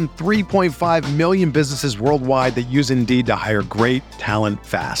 Join more than 3.5 million businesses worldwide that use Indeed to hire great talent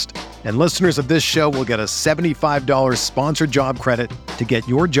fast. And listeners of this show will get a $75 sponsored job credit to get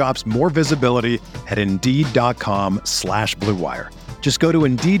your jobs more visibility at Indeed.com/Blue Wire. Just go to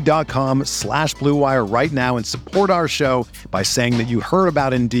Indeed.com/Blue Wire right now and support our show by saying that you heard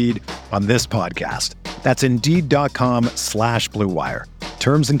about Indeed on this podcast. That's Indeed.com/Blue Wire.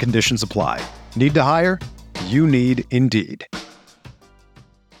 Terms and conditions apply. Need to hire? You need Indeed.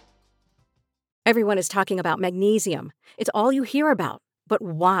 Everyone is talking about magnesium. It's all you hear about. But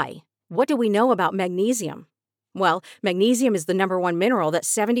why? What do we know about magnesium? Well, magnesium is the number one mineral that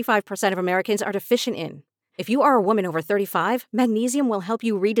 75% of Americans are deficient in. If you are a woman over 35, magnesium will help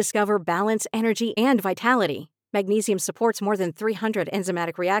you rediscover balance, energy, and vitality. Magnesium supports more than 300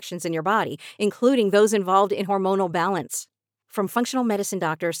 enzymatic reactions in your body, including those involved in hormonal balance. From functional medicine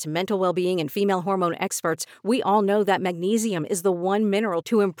doctors to mental well-being and female hormone experts, we all know that magnesium is the one mineral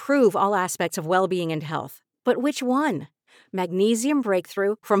to improve all aspects of well-being and health. But which one? Magnesium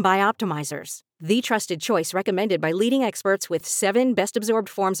Breakthrough from Bioptimizers, the trusted choice recommended by leading experts with 7 best-absorbed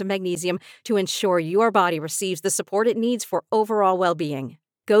forms of magnesium to ensure your body receives the support it needs for overall well-being.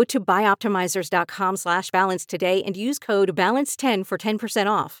 Go to bioptimizers.com/balance today and use code BALANCE10 for 10%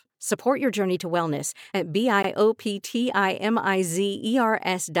 off. Support your journey to wellness at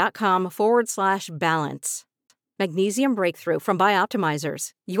bioptimizers.com/balance. Magnesium Breakthrough from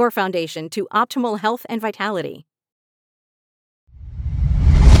Bioptimizers, your foundation to optimal health and vitality.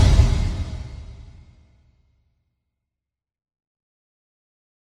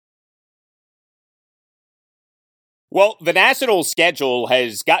 Well, the Nationals' schedule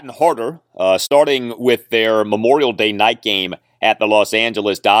has gotten harder, starting with their Memorial Day night game at the Los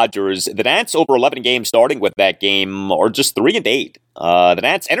Angeles Dodgers. The Nats, over 11 games starting with that game, are just 3-8. The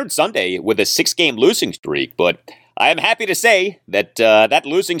Nats entered Sunday with a 6-game losing streak, but I am happy to say that that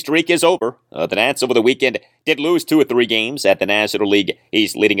losing streak is over. The Nats over the weekend did lose 2 of 3 games at the National League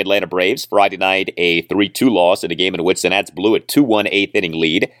East leading Atlanta Braves. Friday night, a 3-2 loss in a game in which the Nats blew a 2-1 eighth-inning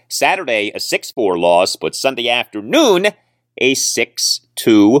lead. Saturday, a 6-4 loss, but Sunday afternoon, a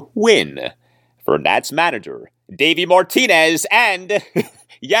 6-2 win for Nats manager Davey Martinez and,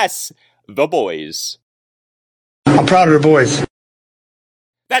 yes, the boys. I'm proud of the boys.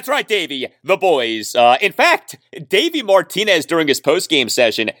 That's right, Davey, the boys. In fact, Davey Martinez, during his post-game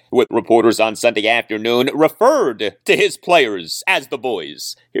session with reporters on Sunday afternoon, referred to his players as the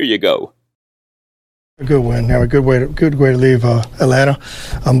boys. Here you go. A good win. Yeah, a good way to leave Atlanta.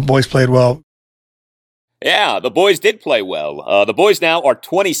 Boys played well. Yeah, the boys did play well. The boys now are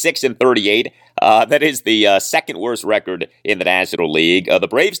 26-38. That is the second worst record in the National League. The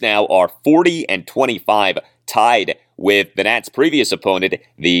Braves now are 40-25, tied with the Nats' previous opponent,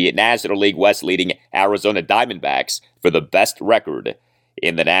 the National League West leading Arizona Diamondbacks, for the best record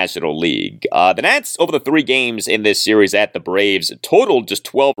in the National League. The Nats, over the 3 games in this series at the Braves, totaled just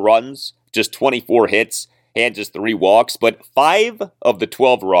 12 runs, just 24 hits, and just 3 walks, but 5 of the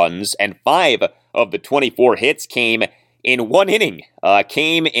 12 runs and 5 of the 24 hits came in 1 inning,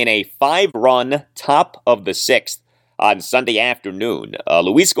 came in a 5-run top of the 6th on Sunday afternoon.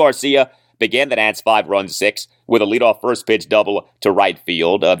 Luis Garcia began the Nats' 5-run 6 with a leadoff first pitch double to right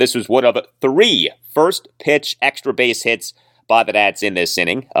field. This was one of 3 first pitch extra base hits by the Nats in this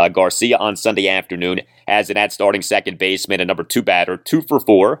inning. Garcia on Sunday afternoon as the Nats starting second baseman and number 2 batter, 2 for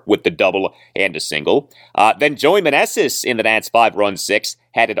 4 with the double and a single. Then Joey Meneses in the Nats' 5-run 6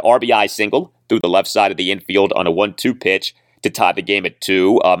 had an RBI single through the left side of the infield on a 1-2 pitch to tie the game at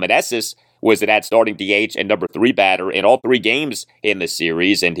 2. Meneses was the Nats starting DH and number 3 batter in all 3 games in the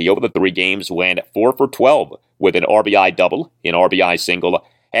series, and he over the 3 games went 4 for 12 with an RBI double, an RBI single,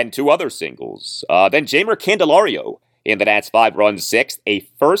 and 2 other singles. Then Jeimer Candelario in the Nats' 5-run 6th, a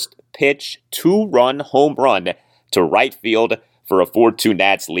first pitch 2-run home run to right field for a 4-2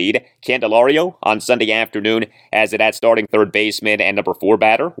 Nats lead. Candelario on Sunday afternoon as the Nats starting third baseman and number 4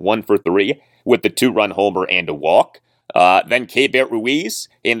 batter, 1 for 3 with the 2-run homer and a walk. Then Keibert Ruiz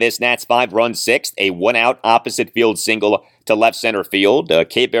in this Nats 5-run sixth, a 1-out opposite field single to left center field.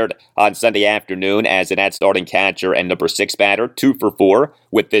 Keibert on Sunday afternoon as the Nats starting catcher and number 6 batter, 2 for 4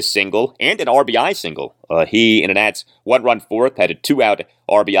 with this single and an RBI single. He, in a Nats 1-run fourth, had a 2-out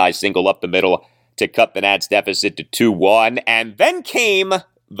RBI single up the middle to cut the Nats deficit to 2-1. And then came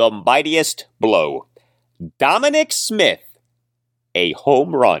the mightiest blow. Dominic Smith, a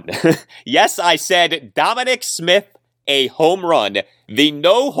home run. Yes, I said Dominic Smith, a home run. The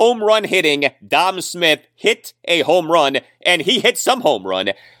no home run hitting Dom Smith hit a home run, and he hit some home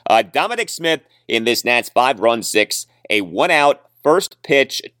run. Dominic Smith in this Nats 5-run sixth, a 1-out first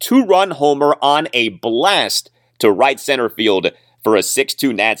pitch 2-run homer on a blast to right center field for a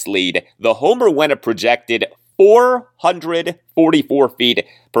 6-2 Nats lead. The homer went a projected 444 feet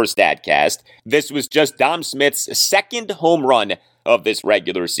per Statcast. This was just Dom Smith's second home run of this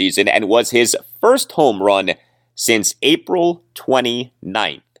regular season and was his first home run since April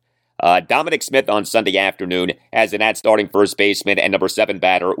 29th. Dominic Smith on Sunday afternoon as the Nats starting first baseman and number 7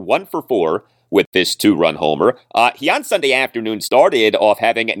 batter, 1 for 4 with this 2-run homer. He on Sunday afternoon started off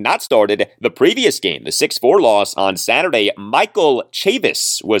having not started the previous game, the 6-4 loss on Saturday. Michael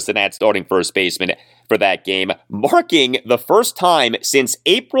Chavis was the Nats starting first baseman for that game, marking the first time since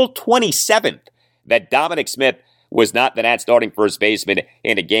April 27th that Dominic Smith was not the Nats starting first baseman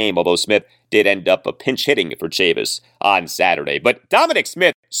in a game, although Smith did end up pinch hitting for Chavis on Saturday. But Dominic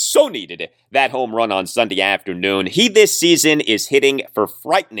Smith so needed that home run on Sunday afternoon. He this season is hitting for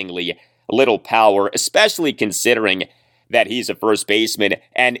frighteningly little power, especially considering that he's a first baseman,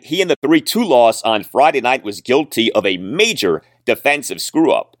 and he in the 3-2 loss on Friday night was guilty of a major defensive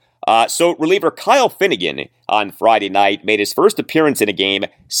screw-up. So reliever Kyle Finnegan on Friday night made his first appearance in a game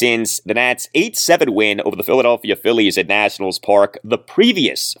since the Nats' 8-7 win over the Philadelphia Phillies at Nationals Park the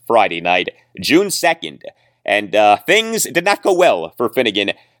previous Friday night, June 2nd. And things did not go well for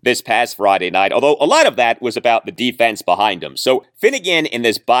Finnegan this past Friday night, although a lot of that was about the defense behind him. So Finnegan in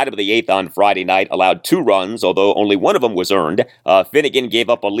this bottom of the 8th on Friday night allowed 2 runs, although only one of them was earned. Finnegan gave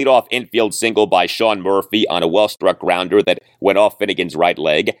up a leadoff infield single by Sean Murphy on a well-struck grounder that went off Finnegan's right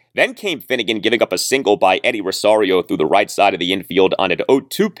leg. Then came Finnegan giving up a single by Eddie Rosario through the right side of the infield on an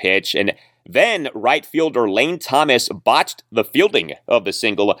 0-2 pitch, and then right fielder Lane Thomas botched the fielding of the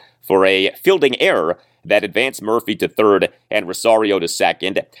single for a fielding error that advanced Murphy to third and Rosario to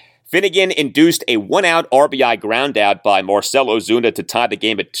second. Finnegan induced a 1-out RBI groundout by Marcell Ozuna to tie the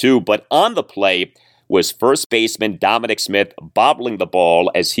game at 2, but on the play was first baseman Dominic Smith bobbling the ball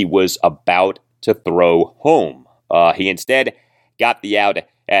as he was about to throw home. He instead got the out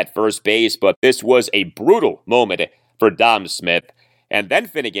at first base, but this was a brutal moment for Dom Smith. And then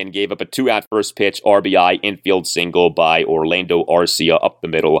Finnegan gave up a 2-out first pitch RBI infield single by Orlando Arcia up the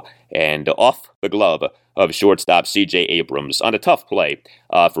middle and off the glove of shortstop C.J. Abrams on a tough play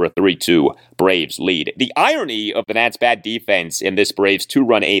for a 3-2 Braves lead. The irony of the Nats' bad defense in this Braves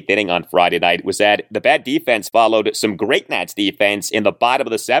 2-run 8th inning on Friday night was that the bad defense followed some great Nats defense in the bottom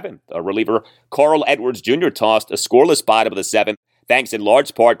of the 7th. Reliever Carl Edwards Jr. tossed a scoreless bottom of the 7th, thanks in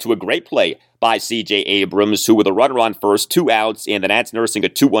large part to a great play by C.J. Abrams, who with a runner on first, 2 outs, and the Nats nursing a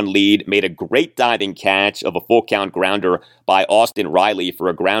 2-1 lead, made a great diving catch of a full-count grounder by Austin Riley for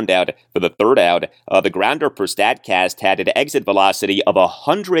a ground out for the 3rd out. The grounder per Statcast had an exit velocity of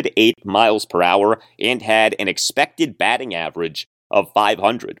 108 miles per hour and had an expected batting average of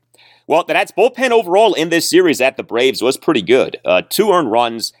 500. Well, the Nats bullpen overall in this series at the Braves was pretty good. 2 earned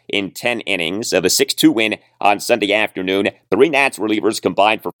runs in 10 innings. The 6-2 win on Sunday afternoon. 3 Nats relievers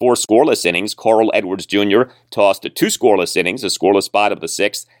combined for 4 scoreless innings. Carl Edwards Jr. tossed 2 scoreless innings, a scoreless bottom of the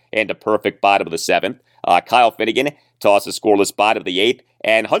 6th and a perfect bottom of the 7th. Kyle Finnegan tossed a scoreless bottom of the 8th.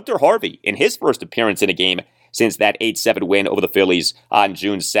 And Hunter Harvey, in his first appearance in a game since that 8-7 win over the Phillies on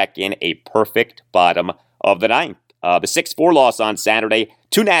June 2nd, a perfect bottom of the 9th. The 6-4 loss on Saturday,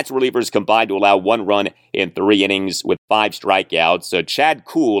 2 Nats relievers combined to allow 1 run in 3 innings with 5 strikeouts. Chad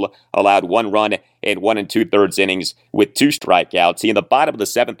Kuhl allowed 1 run in 1 2/3 innings with 2 strikeouts. He in the bottom of the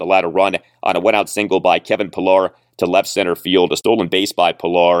 7th allowed a run on a 1-out single by Kevin Pillar to left center field, a stolen base by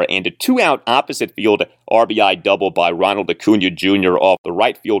Pillar, and a 2-out opposite field RBI double by Ronald Acuna Jr. off the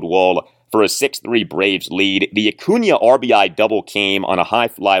right field wall for a 6-3 Braves lead. The Acuna RBI double came on a high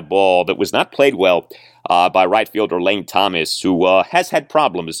fly ball that was not played well by right fielder Lane Thomas, who has had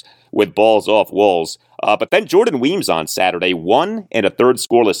problems with balls off walls. But then Jordan Weems on Saturday, 1 1/3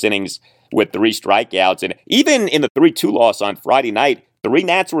 scoreless innings with 3 strikeouts. And even in the 3-2 loss on Friday night, 3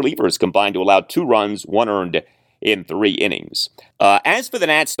 Nats relievers combined to allow 2 runs, 1 earned, in 3 innings. As for the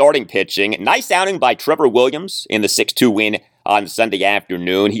Nats starting pitching, nice outing by Trevor Williams in the 6-2 win on Sunday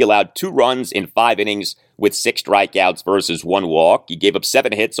afternoon. He allowed 2 runs in 5 innings with 6 strikeouts versus 1 walk. He gave up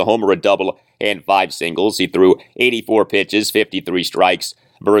 7 hits, a homer, a double, and 5 singles. He threw 84 pitches, 53 strikes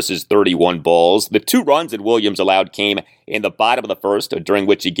versus 31 balls. The 2 runs that Williams allowed came in the bottom of the first, during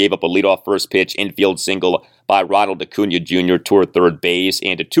which he gave up a leadoff first pitch infield single by Ronald Acuna Jr. toward third base,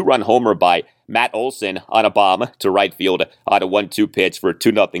 and a 2-run homer by Matt Olson on a bomb to right field on a 1-2 pitch for a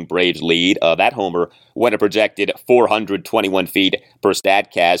 2-0 Braves lead. That homer went a projected 421 feet per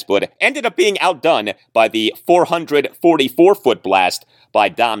Statcast, but ended up being outdone by the 444-foot blast by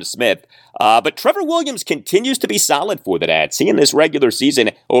Dom Smith. But Trevor Williams continues to be solid for the Nats. He in this regular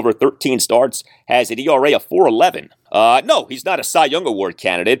season, over 13 starts, has an ERA of 4.11. No, he's not a Cy Young Award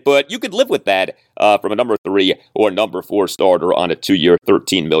candidate, but you could live with that from a number 3 or number 4 starter on a 2-year,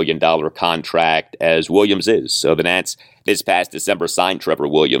 $13 million contract, as Williams is. So the Nats this past December signed Trevor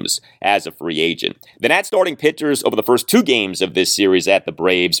Williams as a free agent. The Nats starting pitchers over the first 2 games of this series at the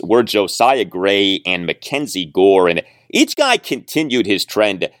Braves were Josiah Gray and Mackenzie Gore, and each guy continued his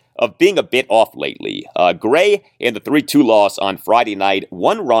trend of being a bit off lately. Gray in the 3-2 loss on Friday night,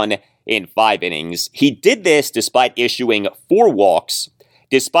 1 run in 5 innings. He did this despite issuing 4 walks,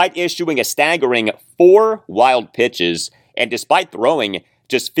 despite issuing a staggering 4 wild pitches, and despite throwing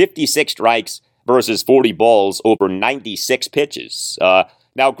just 56 strikes versus 40 balls over 96 pitches.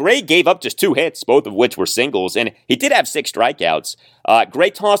 Now, Gray gave up just 2 hits, both of which were singles, and he did have 6 strikeouts. Gray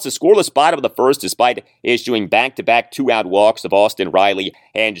tossed a scoreless bottom of the first despite issuing back-to-back 2-out walks of Austin Riley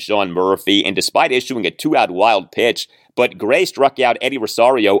and Sean Murphy, and despite issuing a 2-out wild pitch. But Gray struck out Eddie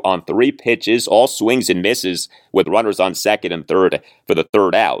Rosario on 3 pitches, all swings and misses, with runners on second and third for the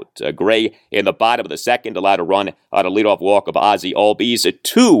 3rd out. Gray, in the bottom of the second, allowed a run on a leadoff walk of Ozzie Albies,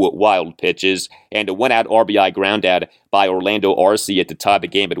 2 wild pitches, and a 1-out RBI groundout by Orlando Arcia to tie the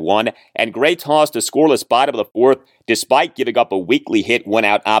game at 1. And Gray tossed a scoreless bottom of the 4th, despite giving up a weakly hit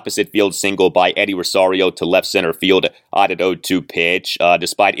 1-out opposite field single by Eddie Rosario to left center field on an 0-2 pitch,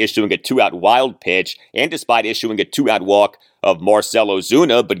 despite issuing a 2-out wild pitch, and despite issuing a 2-out walk of Marcell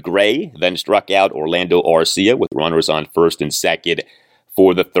Ozuna. But Gray then struck out Orlando Arcia with runners on first and second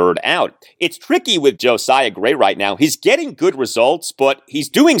for the 3rd out. It's tricky with Josiah Gray right now. He's getting good results, but he's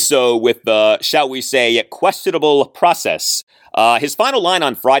doing so with, shall we say, questionable process. His final line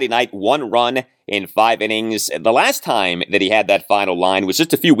on Friday night, 1 run in 5 innings. The last time that he had that final line was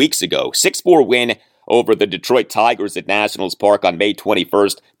just a few weeks ago. 6-4 win over the Detroit Tigers at Nationals Park on May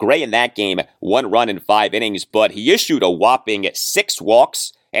 21st. Gray in that game, 1 run in 5 innings, but he issued a whopping 6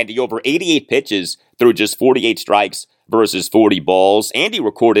 walks and he over 88 pitches through just 48 strikes versus 40 balls, and he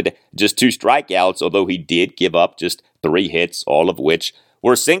recorded just 2 strikeouts, although he did give up just 3 hits, all of which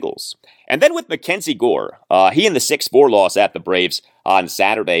were singles. And then with Mackenzie Gore, he in the 6-4 loss at the Braves on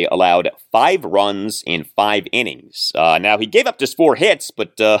Saturday allowed 5 runs in 5 innings. Now, he gave up just 4 hits,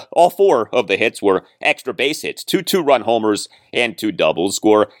 but all 4 of the hits were extra base hits, 2 2-run homers and 2 doubles.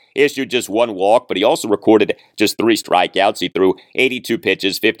 Gore issued just 1 walk, but he also recorded just 3 strikeouts. He threw 82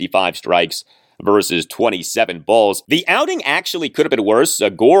 pitches, 55 strikes versus 27 balls. The outing actually could have been worse.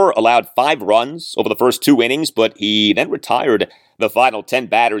 Gore allowed 5 runs over the first 2 innings, but he then retired the final 10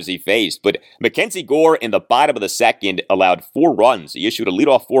 batters he faced. But Mackenzie Gore in the bottom of the second allowed 4 runs. He issued a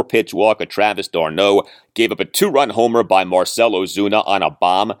leadoff 4-pitch walk of Travis d'Arnaud, gave up a 2-run homer by Marcell Ozuna on a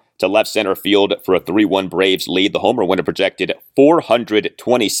bomb to left center field for a 3-1 Braves lead. The homer went a projected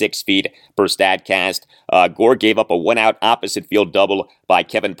 426 feet per Statcast. Gore gave up a 1-out opposite field double by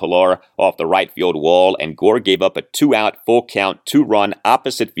Kevin Pillar off the right field wall, and Gore gave up a 2-out full count 2-run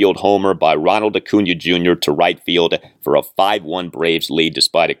opposite field homer by Ronald Acuna Jr. to right field for a 5-1 Braves lead,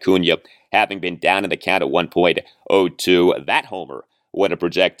 despite Acuna having been down in the count at 1.02. That homer went a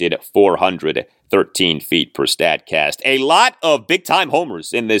projected 413 feet per Statcast. A lot of big-time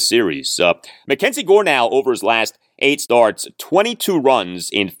homers in this series. Mackenzie Gore now, over his last 8 starts, 22 runs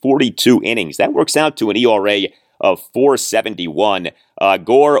in 42 innings. That works out to an ERA of 4.71.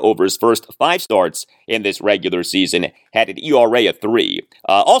 Gore, over his first 5 starts in this regular season, had an ERA of 3.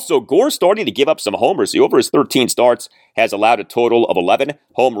 Also, Gore starting to give up some homers. He, over his 13 starts, has allowed a total of 11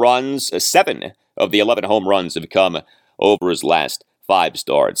 home runs. 7 of the 11 home runs have come over his last 5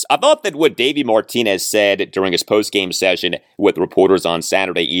 starts. I thought that what Davey Martinez said during his post-game session with reporters on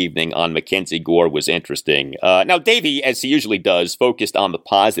Saturday evening on Mackenzie Gore was interesting. Now, Davey, as he usually does, focused on the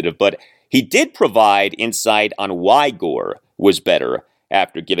positive, but he did provide insight on why Gore was better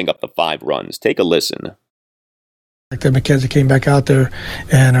after giving up the 5 runs. Take a listen. Like that McKenzie came back out there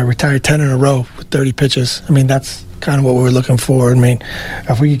and retired 10 in a row with 30 pitches. I mean, that's kind of what we were looking for. I mean,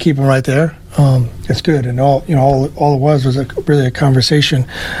 if we could keep him right there, it's good. And all it was really a conversation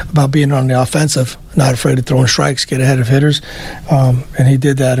about being on the offensive, not afraid of throwing strikes, get ahead of hitters. And he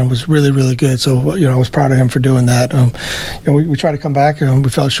did that and was really, really good. So, I was proud of him for doing that. We tried to come back and we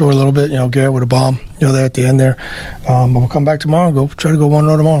fell short a little bit, Garrett with a bomb, there at the end there. But we'll come back tomorrow and try to go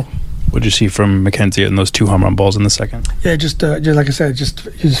 1-0 tomorrow. What did you see from McKenzie in those 2 home run balls in the second? Yeah, just like I said, he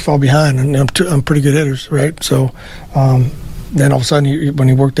just fell behind, and I'm pretty good hitters, right? So then all of a sudden, when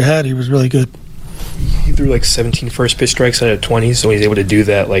he worked ahead, he was really good. He threw like 17 first pitch strikes out of 20, so he's able to do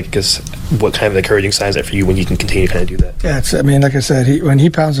that. What kind of encouraging signs is that for you when you can continue to kind of do that? Yeah, like I said, when he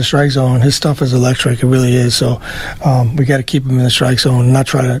pounds the strike zone, his stuff is electric. It really is. So we got to keep him in the strike zone and not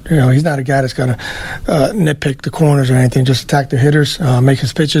try to, he's not a guy that's going to nitpick the corners or anything. Just attack the hitters, make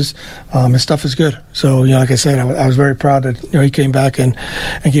his pitches. His stuff is good. So, like I said, I was very proud that, he came back and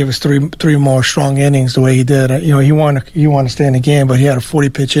gave us three more strong innings the way he did. He wanted to stay in the game, but he had a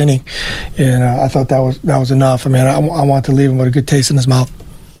 40-pitch inning, and I thought that was enough. I mean, I want to leave him with a good taste in his mouth.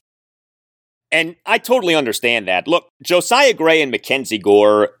 And I totally understand that. Look, Josiah Gray and Mackenzie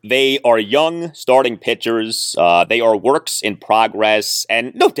Gore, they are young starting pitchers. They are works in progress.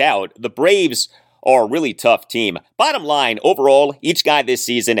 And no doubt, the Braves are a really tough team. Bottom line, overall, each guy this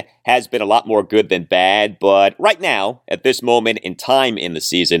season has been a lot more good than bad. But right now, at this moment in time in the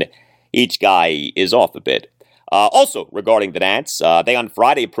season, each guy is off a bit. Also, regarding the Nats, they on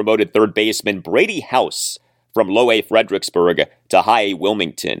Friday promoted third baseman Brady House from Low A Fredericksburg to High A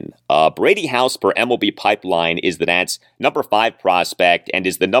Wilmington. Brady House per MLB Pipeline is the Nats' number 5 prospect and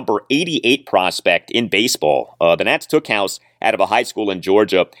is the number 88 prospect in baseball. The Nats took House out of a high school in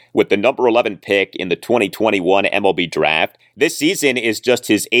Georgia with the number 11 pick in the 2021 MLB draft. This season is just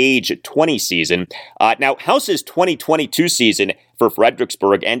his age 20 season. Now, House's 2022 season for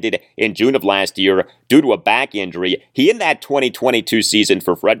Fredericksburg ended in June of last year due to a back injury. He, in that 2022 season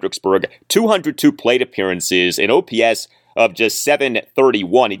for Fredericksburg, 202 plate appearances, an OPS of just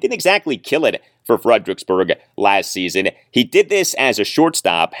 731. He didn't exactly kill it for Fredericksburg last season. He did this as a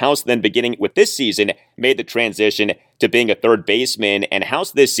shortstop. House then, beginning with this season, made the transition to being a third baseman. And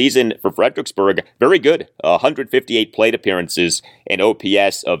House this season for Fredericksburg, very good. 158 plate appearances, an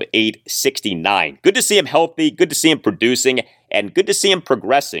OPS of 869. Good to see him healthy, good to see him producing, and good to see him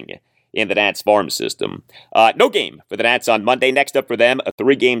progressing in the Nats farm system. No game for the Nats on Monday. Next up for them, a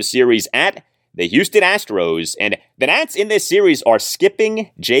 3-game series at the Houston Astros. And the Nats in this series are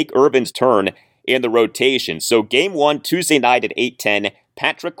skipping Jake Irvin's turn in the rotation. So Game 1, Tuesday night at 8:10,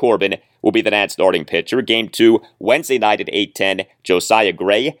 Patrick Corbin will be the Nats starting pitcher. Game 2, Wednesday night at 8:10, Josiah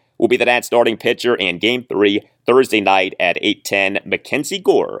Gray will be the Nats starting pitcher. And Game 3, Thursday night at 8:10, Mackenzie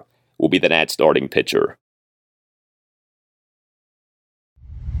Gore will be the Nats starting pitcher.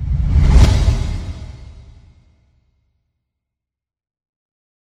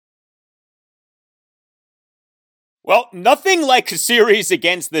 Well, nothing like a series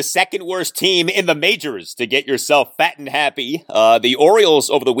against the second worst team in the majors to get yourself fat and happy. The Orioles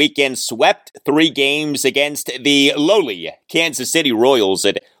over the weekend swept 3 games against the lowly Kansas City Royals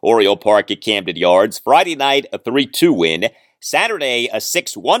at Oriole Park at Camden Yards. Friday night, a 3-2 win. Saturday, a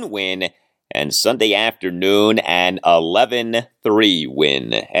 6-1 win. And Sunday afternoon, an 11-3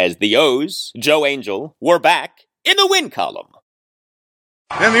 win. As the O's, Joe Angel, were back in the win column.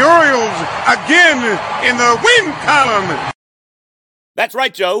 And the Orioles again in the win column. That's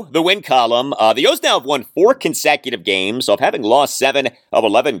right, Joe, the win column. The O's now have won 4 consecutive games of having lost 7 of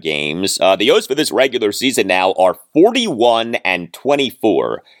 11 games. The O's for this regular season now are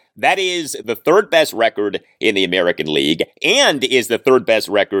 41-24. That is the 3rd best record in the American League and is the 3rd best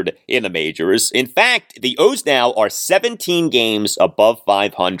record in the majors. In fact, the O's now are 17 games above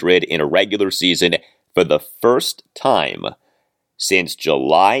 500 in a regular season for the first time since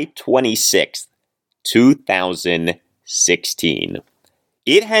July 26th, 2016.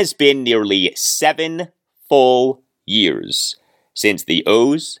 It has been nearly 7 full years since the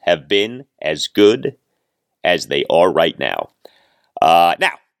O's have been as good as they are right now.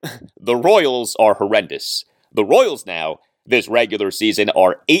 Now, the Royals are horrendous. The Royals now, this regular season,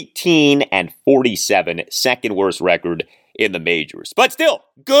 are 18-47, second worst record in the majors. But still,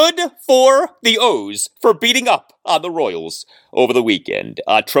 good for the O's for beating up on the Royals over the weekend.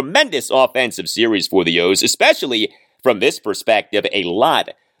 A tremendous offensive series for the O's, especially from this perspective, a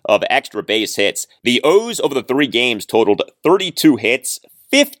lot of extra base hits. The O's over the 3 games totaled 32 hits.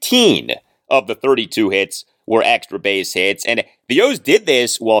 15 of the 32 hits were extra base hits, and the O's did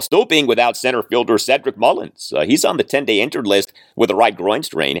this while still being without center fielder Cedric Mullins. He's on the 10-day injured list with a right groin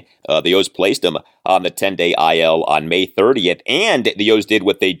strain. The O's placed him on the 10-day IL on May 30th, and the O's did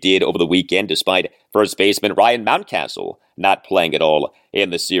what they did over the weekend despite first baseman Ryan Mountcastle not playing at all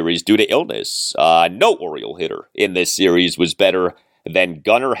in the series due to illness. No Oriole hitter in this series was better than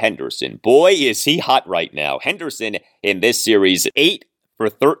Gunnar Henderson. Boy, is he hot right now. Henderson in this series, 8 for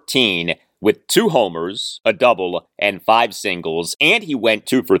 13 with 2 homers, a double, and 5 singles, and he went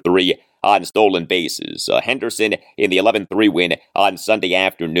 2 for 3 on stolen bases. Henderson in the 11-3 win on Sunday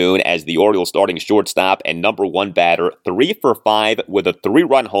afternoon as the Orioles starting shortstop and number 1 batter, 3 for 5 with a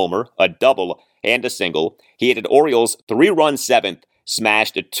 3-run homer, a double, and a single. He hit an Orioles 3-run 7th,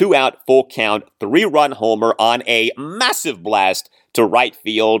 smashed a 2-out full count 3-run homer on a massive blast to right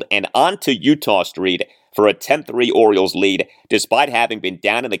field and onto Utah Street for a 10-3 Orioles lead, despite having been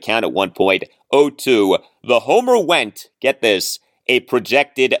down in the count at one point, 0-2. The homer went, get this, a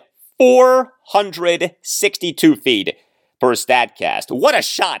projected 462 feet per StatCast. What a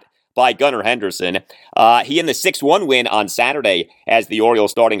shot by Gunnar Henderson. He in the 6-1 win on Saturday as the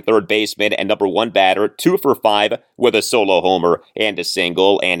Orioles starting third baseman and number 1 batter, 2 for 5 with a solo homer and a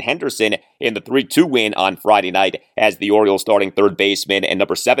single. And Henderson in the 3-2 win on Friday night as the Orioles starting third baseman and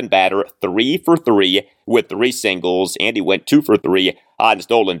number 7 batter, 3 for 3 with 3 singles. And he went 2 for 3 on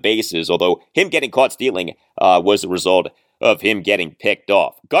stolen bases, although him getting caught stealing was the result of him getting picked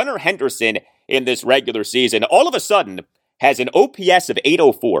off. Gunnar Henderson in this regular season all of a sudden has an OPS of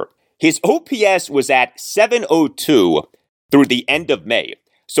 804. His OPS was at 702 through the end of May.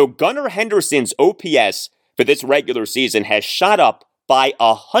 So Gunnar Henderson's OPS for this regular season has shot up by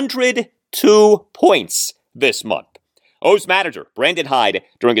 102 points this month. O's manager, Brandon Hyde,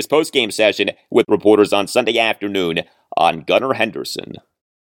 during his postgame session with reporters on Sunday afternoon on Gunnar Henderson.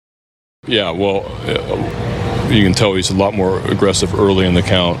 Yeah, well, you can tell he's a lot more aggressive early in the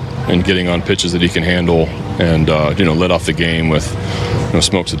count and getting on pitches that he can handle and, let off the game with,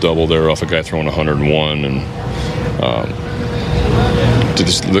 smokes a double there off a guy throwing 101 and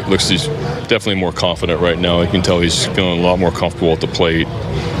he's definitely more confident right now. You can tell he's feeling a lot more comfortable at the plate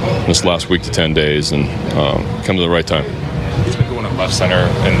this last week to 10 days and come to the right time. He's been going to left center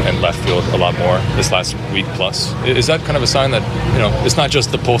and left field a lot more this last week plus. Is that kind of a sign that, it's not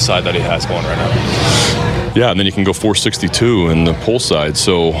just the pull side that he has going right now? Yeah, and then you can go 462 in the pull side.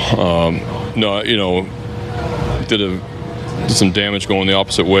 So, did some damage going the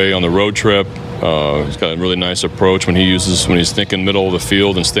opposite way on the road trip. He's got a really nice approach when he's thinking middle of the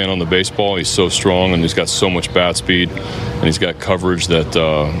field and staying on the baseball. He's so strong and he's got so much bat speed and he's got coverage that,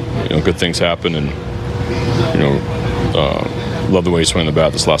 good things happen and, love the way he's swinging the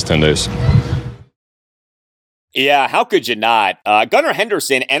bat this last 10 days. Yeah, how could you not? Gunnar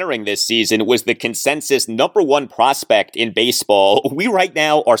Henderson entering this season was the consensus number 1 prospect in baseball. We right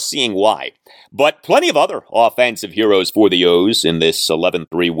now are seeing why. But plenty of other offensive heroes for the O's in this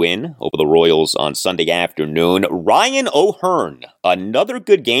 11-3 win over the Royals on Sunday afternoon. Ryan O'Hearn, another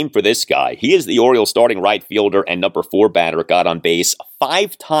good game for this guy. He is the Orioles starting right fielder and number 4 batter, got on base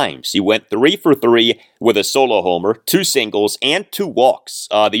 5 times. He went 3 for 3 with a solo homer, 2 singles, and 2 walks.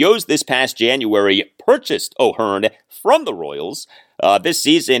 The O's this past January purchased O'Hearn from the Royals. This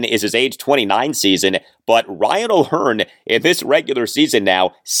season is his age 29 season, but Ryan O'Hearn in this regular season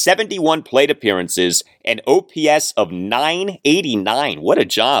now, 71 plate appearances, an OPS of 989. What a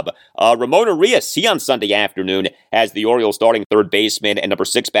job. Ramon Arias, he on Sunday afternoon as the Orioles starting third baseman and number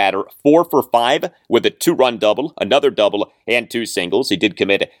 6 batter, 4 for 5 with a 2-run double, another double, and 2 singles. He did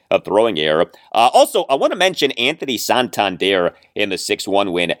commit a throwing error. Also, I want to mention Anthony Santander in the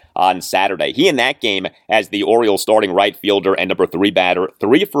 6-1 win on Saturday. He in that game as the Orioles starting right fielder and number 3 batter,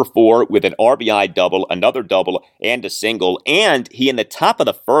 3 for 4 with an RBI double, another double, and a single. And he in the top of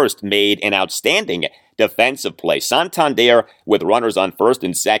the first made an outstanding defensive play. Santander, with runners on first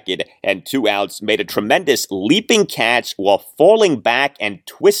and second and 2 outs, made a tremendous leaping catch while falling back and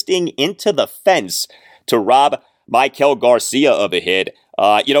twisting into the fence to rob Michael Garcia of a hit.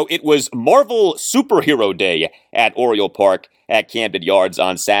 It was Marvel Superhero Day at Oriole Park at Camden Yards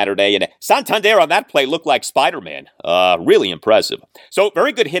on Saturday, and Santander on that play looked like Spider-Man. Really impressive. So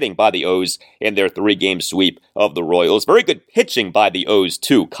very good hitting by the O's in their 3-game sweep of the Royals. Very good pitching by the O's,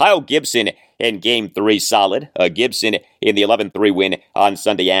 too. Kyle Gibson in Game 3 solid. Gibson in the 11-3 win on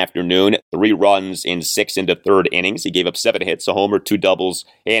Sunday afternoon. 3 runs in 6 and a third innings. He gave up 7 hits, a homer, 2 doubles,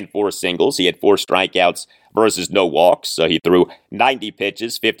 and 4 singles. He had 4 strikeouts versus no walks. He threw 90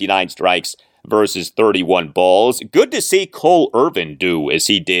 pitches, 59 strikes versus 31 balls. Good to see Cole Irvin do as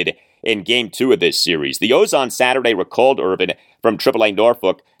he did in Game 2 of this series. The O's on Saturday recalled Irvin from AAA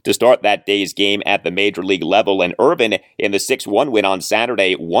Norfolk to start that day's game at the major league level. And Irvin, in the 6-1 win on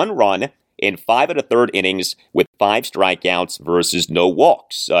Saturday, 1 run in 5 1/3 innings with 5 strikeouts versus no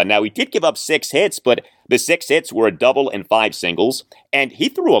walks. Now, he did give up 6 hits, but the 6 hits were a double and 5 singles. And he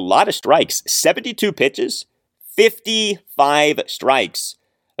threw a lot of strikes, 72 pitches, 55 strikes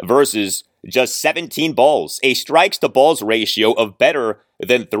versus just 17 balls, a strikes to balls ratio of better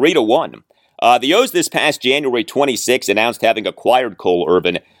than 3-1. The O's this past January 26 announced having acquired Cole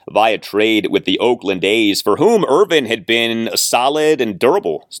Irvin via trade with the Oakland A's, for whom Irvin had been a solid and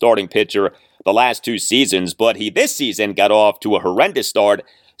durable starting pitcher the last 2 seasons, but he this season got off to a horrendous start,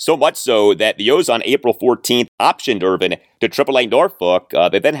 so much so that the O's on April 14th optioned Irvin to AAA Norfolk.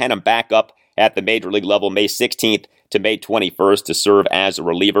 They then had him back up at the major league level May 16th to May 21st to serve as a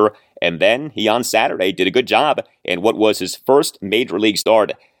reliever, and then he on Saturday did a good job in what was his first major league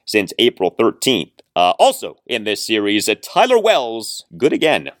start since April 13th. Also in this series, Tyler Wells, good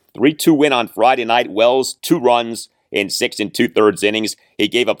again. 3-2 win on Friday night. Wells, 2 runs in 6 2/3 innings. He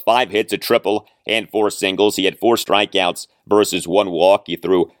gave up 5 hits, a triple, and 4 singles. He had 4 strikeouts versus 1 walk. He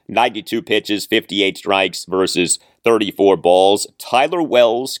threw 92 pitches, 58 strikes versus 34 balls. Tyler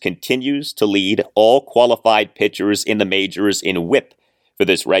Wells continues to lead all qualified pitchers in the majors in WHIP for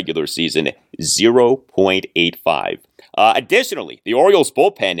this regular season, 0.85. Additionally, the Orioles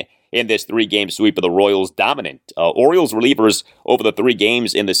bullpen in this 3-game sweep of the Royals dominant. Orioles relievers over the 3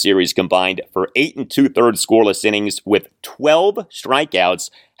 games in the series combined for 8 2/3 scoreless innings with 12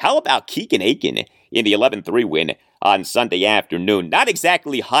 strikeouts. How about Keegan Aiken in the 11-3 win on Sunday afternoon? Not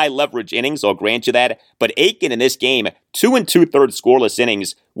exactly high leverage innings, I'll grant you that, but Aiken in this game, 2 2/3 scoreless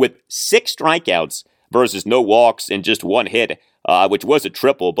innings with 6 strikeouts versus no walks and just 1 hit, which was a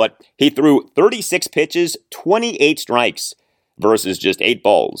triple, but he threw 36 pitches, 28 strikes versus just 8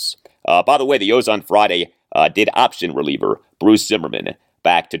 balls. By the way, the O's on Friday did option reliever Bruce Zimmerman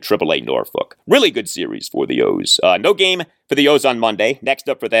back to AAA Norfolk. Really good series for the O's. No game for the O's on Monday. Next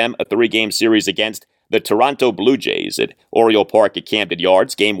up for them, a 3-game series against the Toronto Blue Jays at Oriole Park at Camden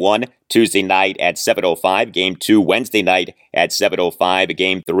Yards. Game 1, Tuesday night at 7:05. Game 2, Wednesday night at 7:05.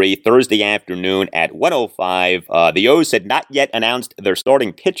 Game 3, Thursday afternoon at 1:05. The O's had not yet announced their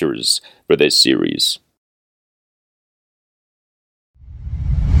starting pitchers for this series.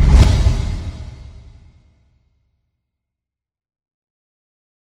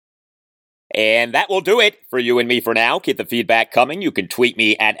 And that will do it for you and me for now. Keep the feedback coming. You can tweet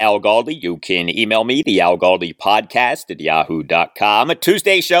me at Al Galdi. You can email me, the Al Galdi podcast at yahoo.com. A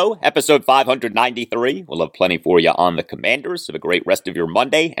Tuesday show, episode 593. We'll have plenty for you on the Commanders. Have a great rest of your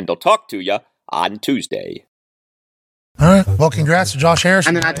Monday, and I'll talk to you on Tuesday. All right. Well, congrats to Josh Harris.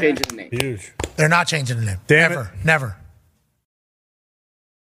 And they're not changing the name. Huge. They're not changing the name. Damn Never.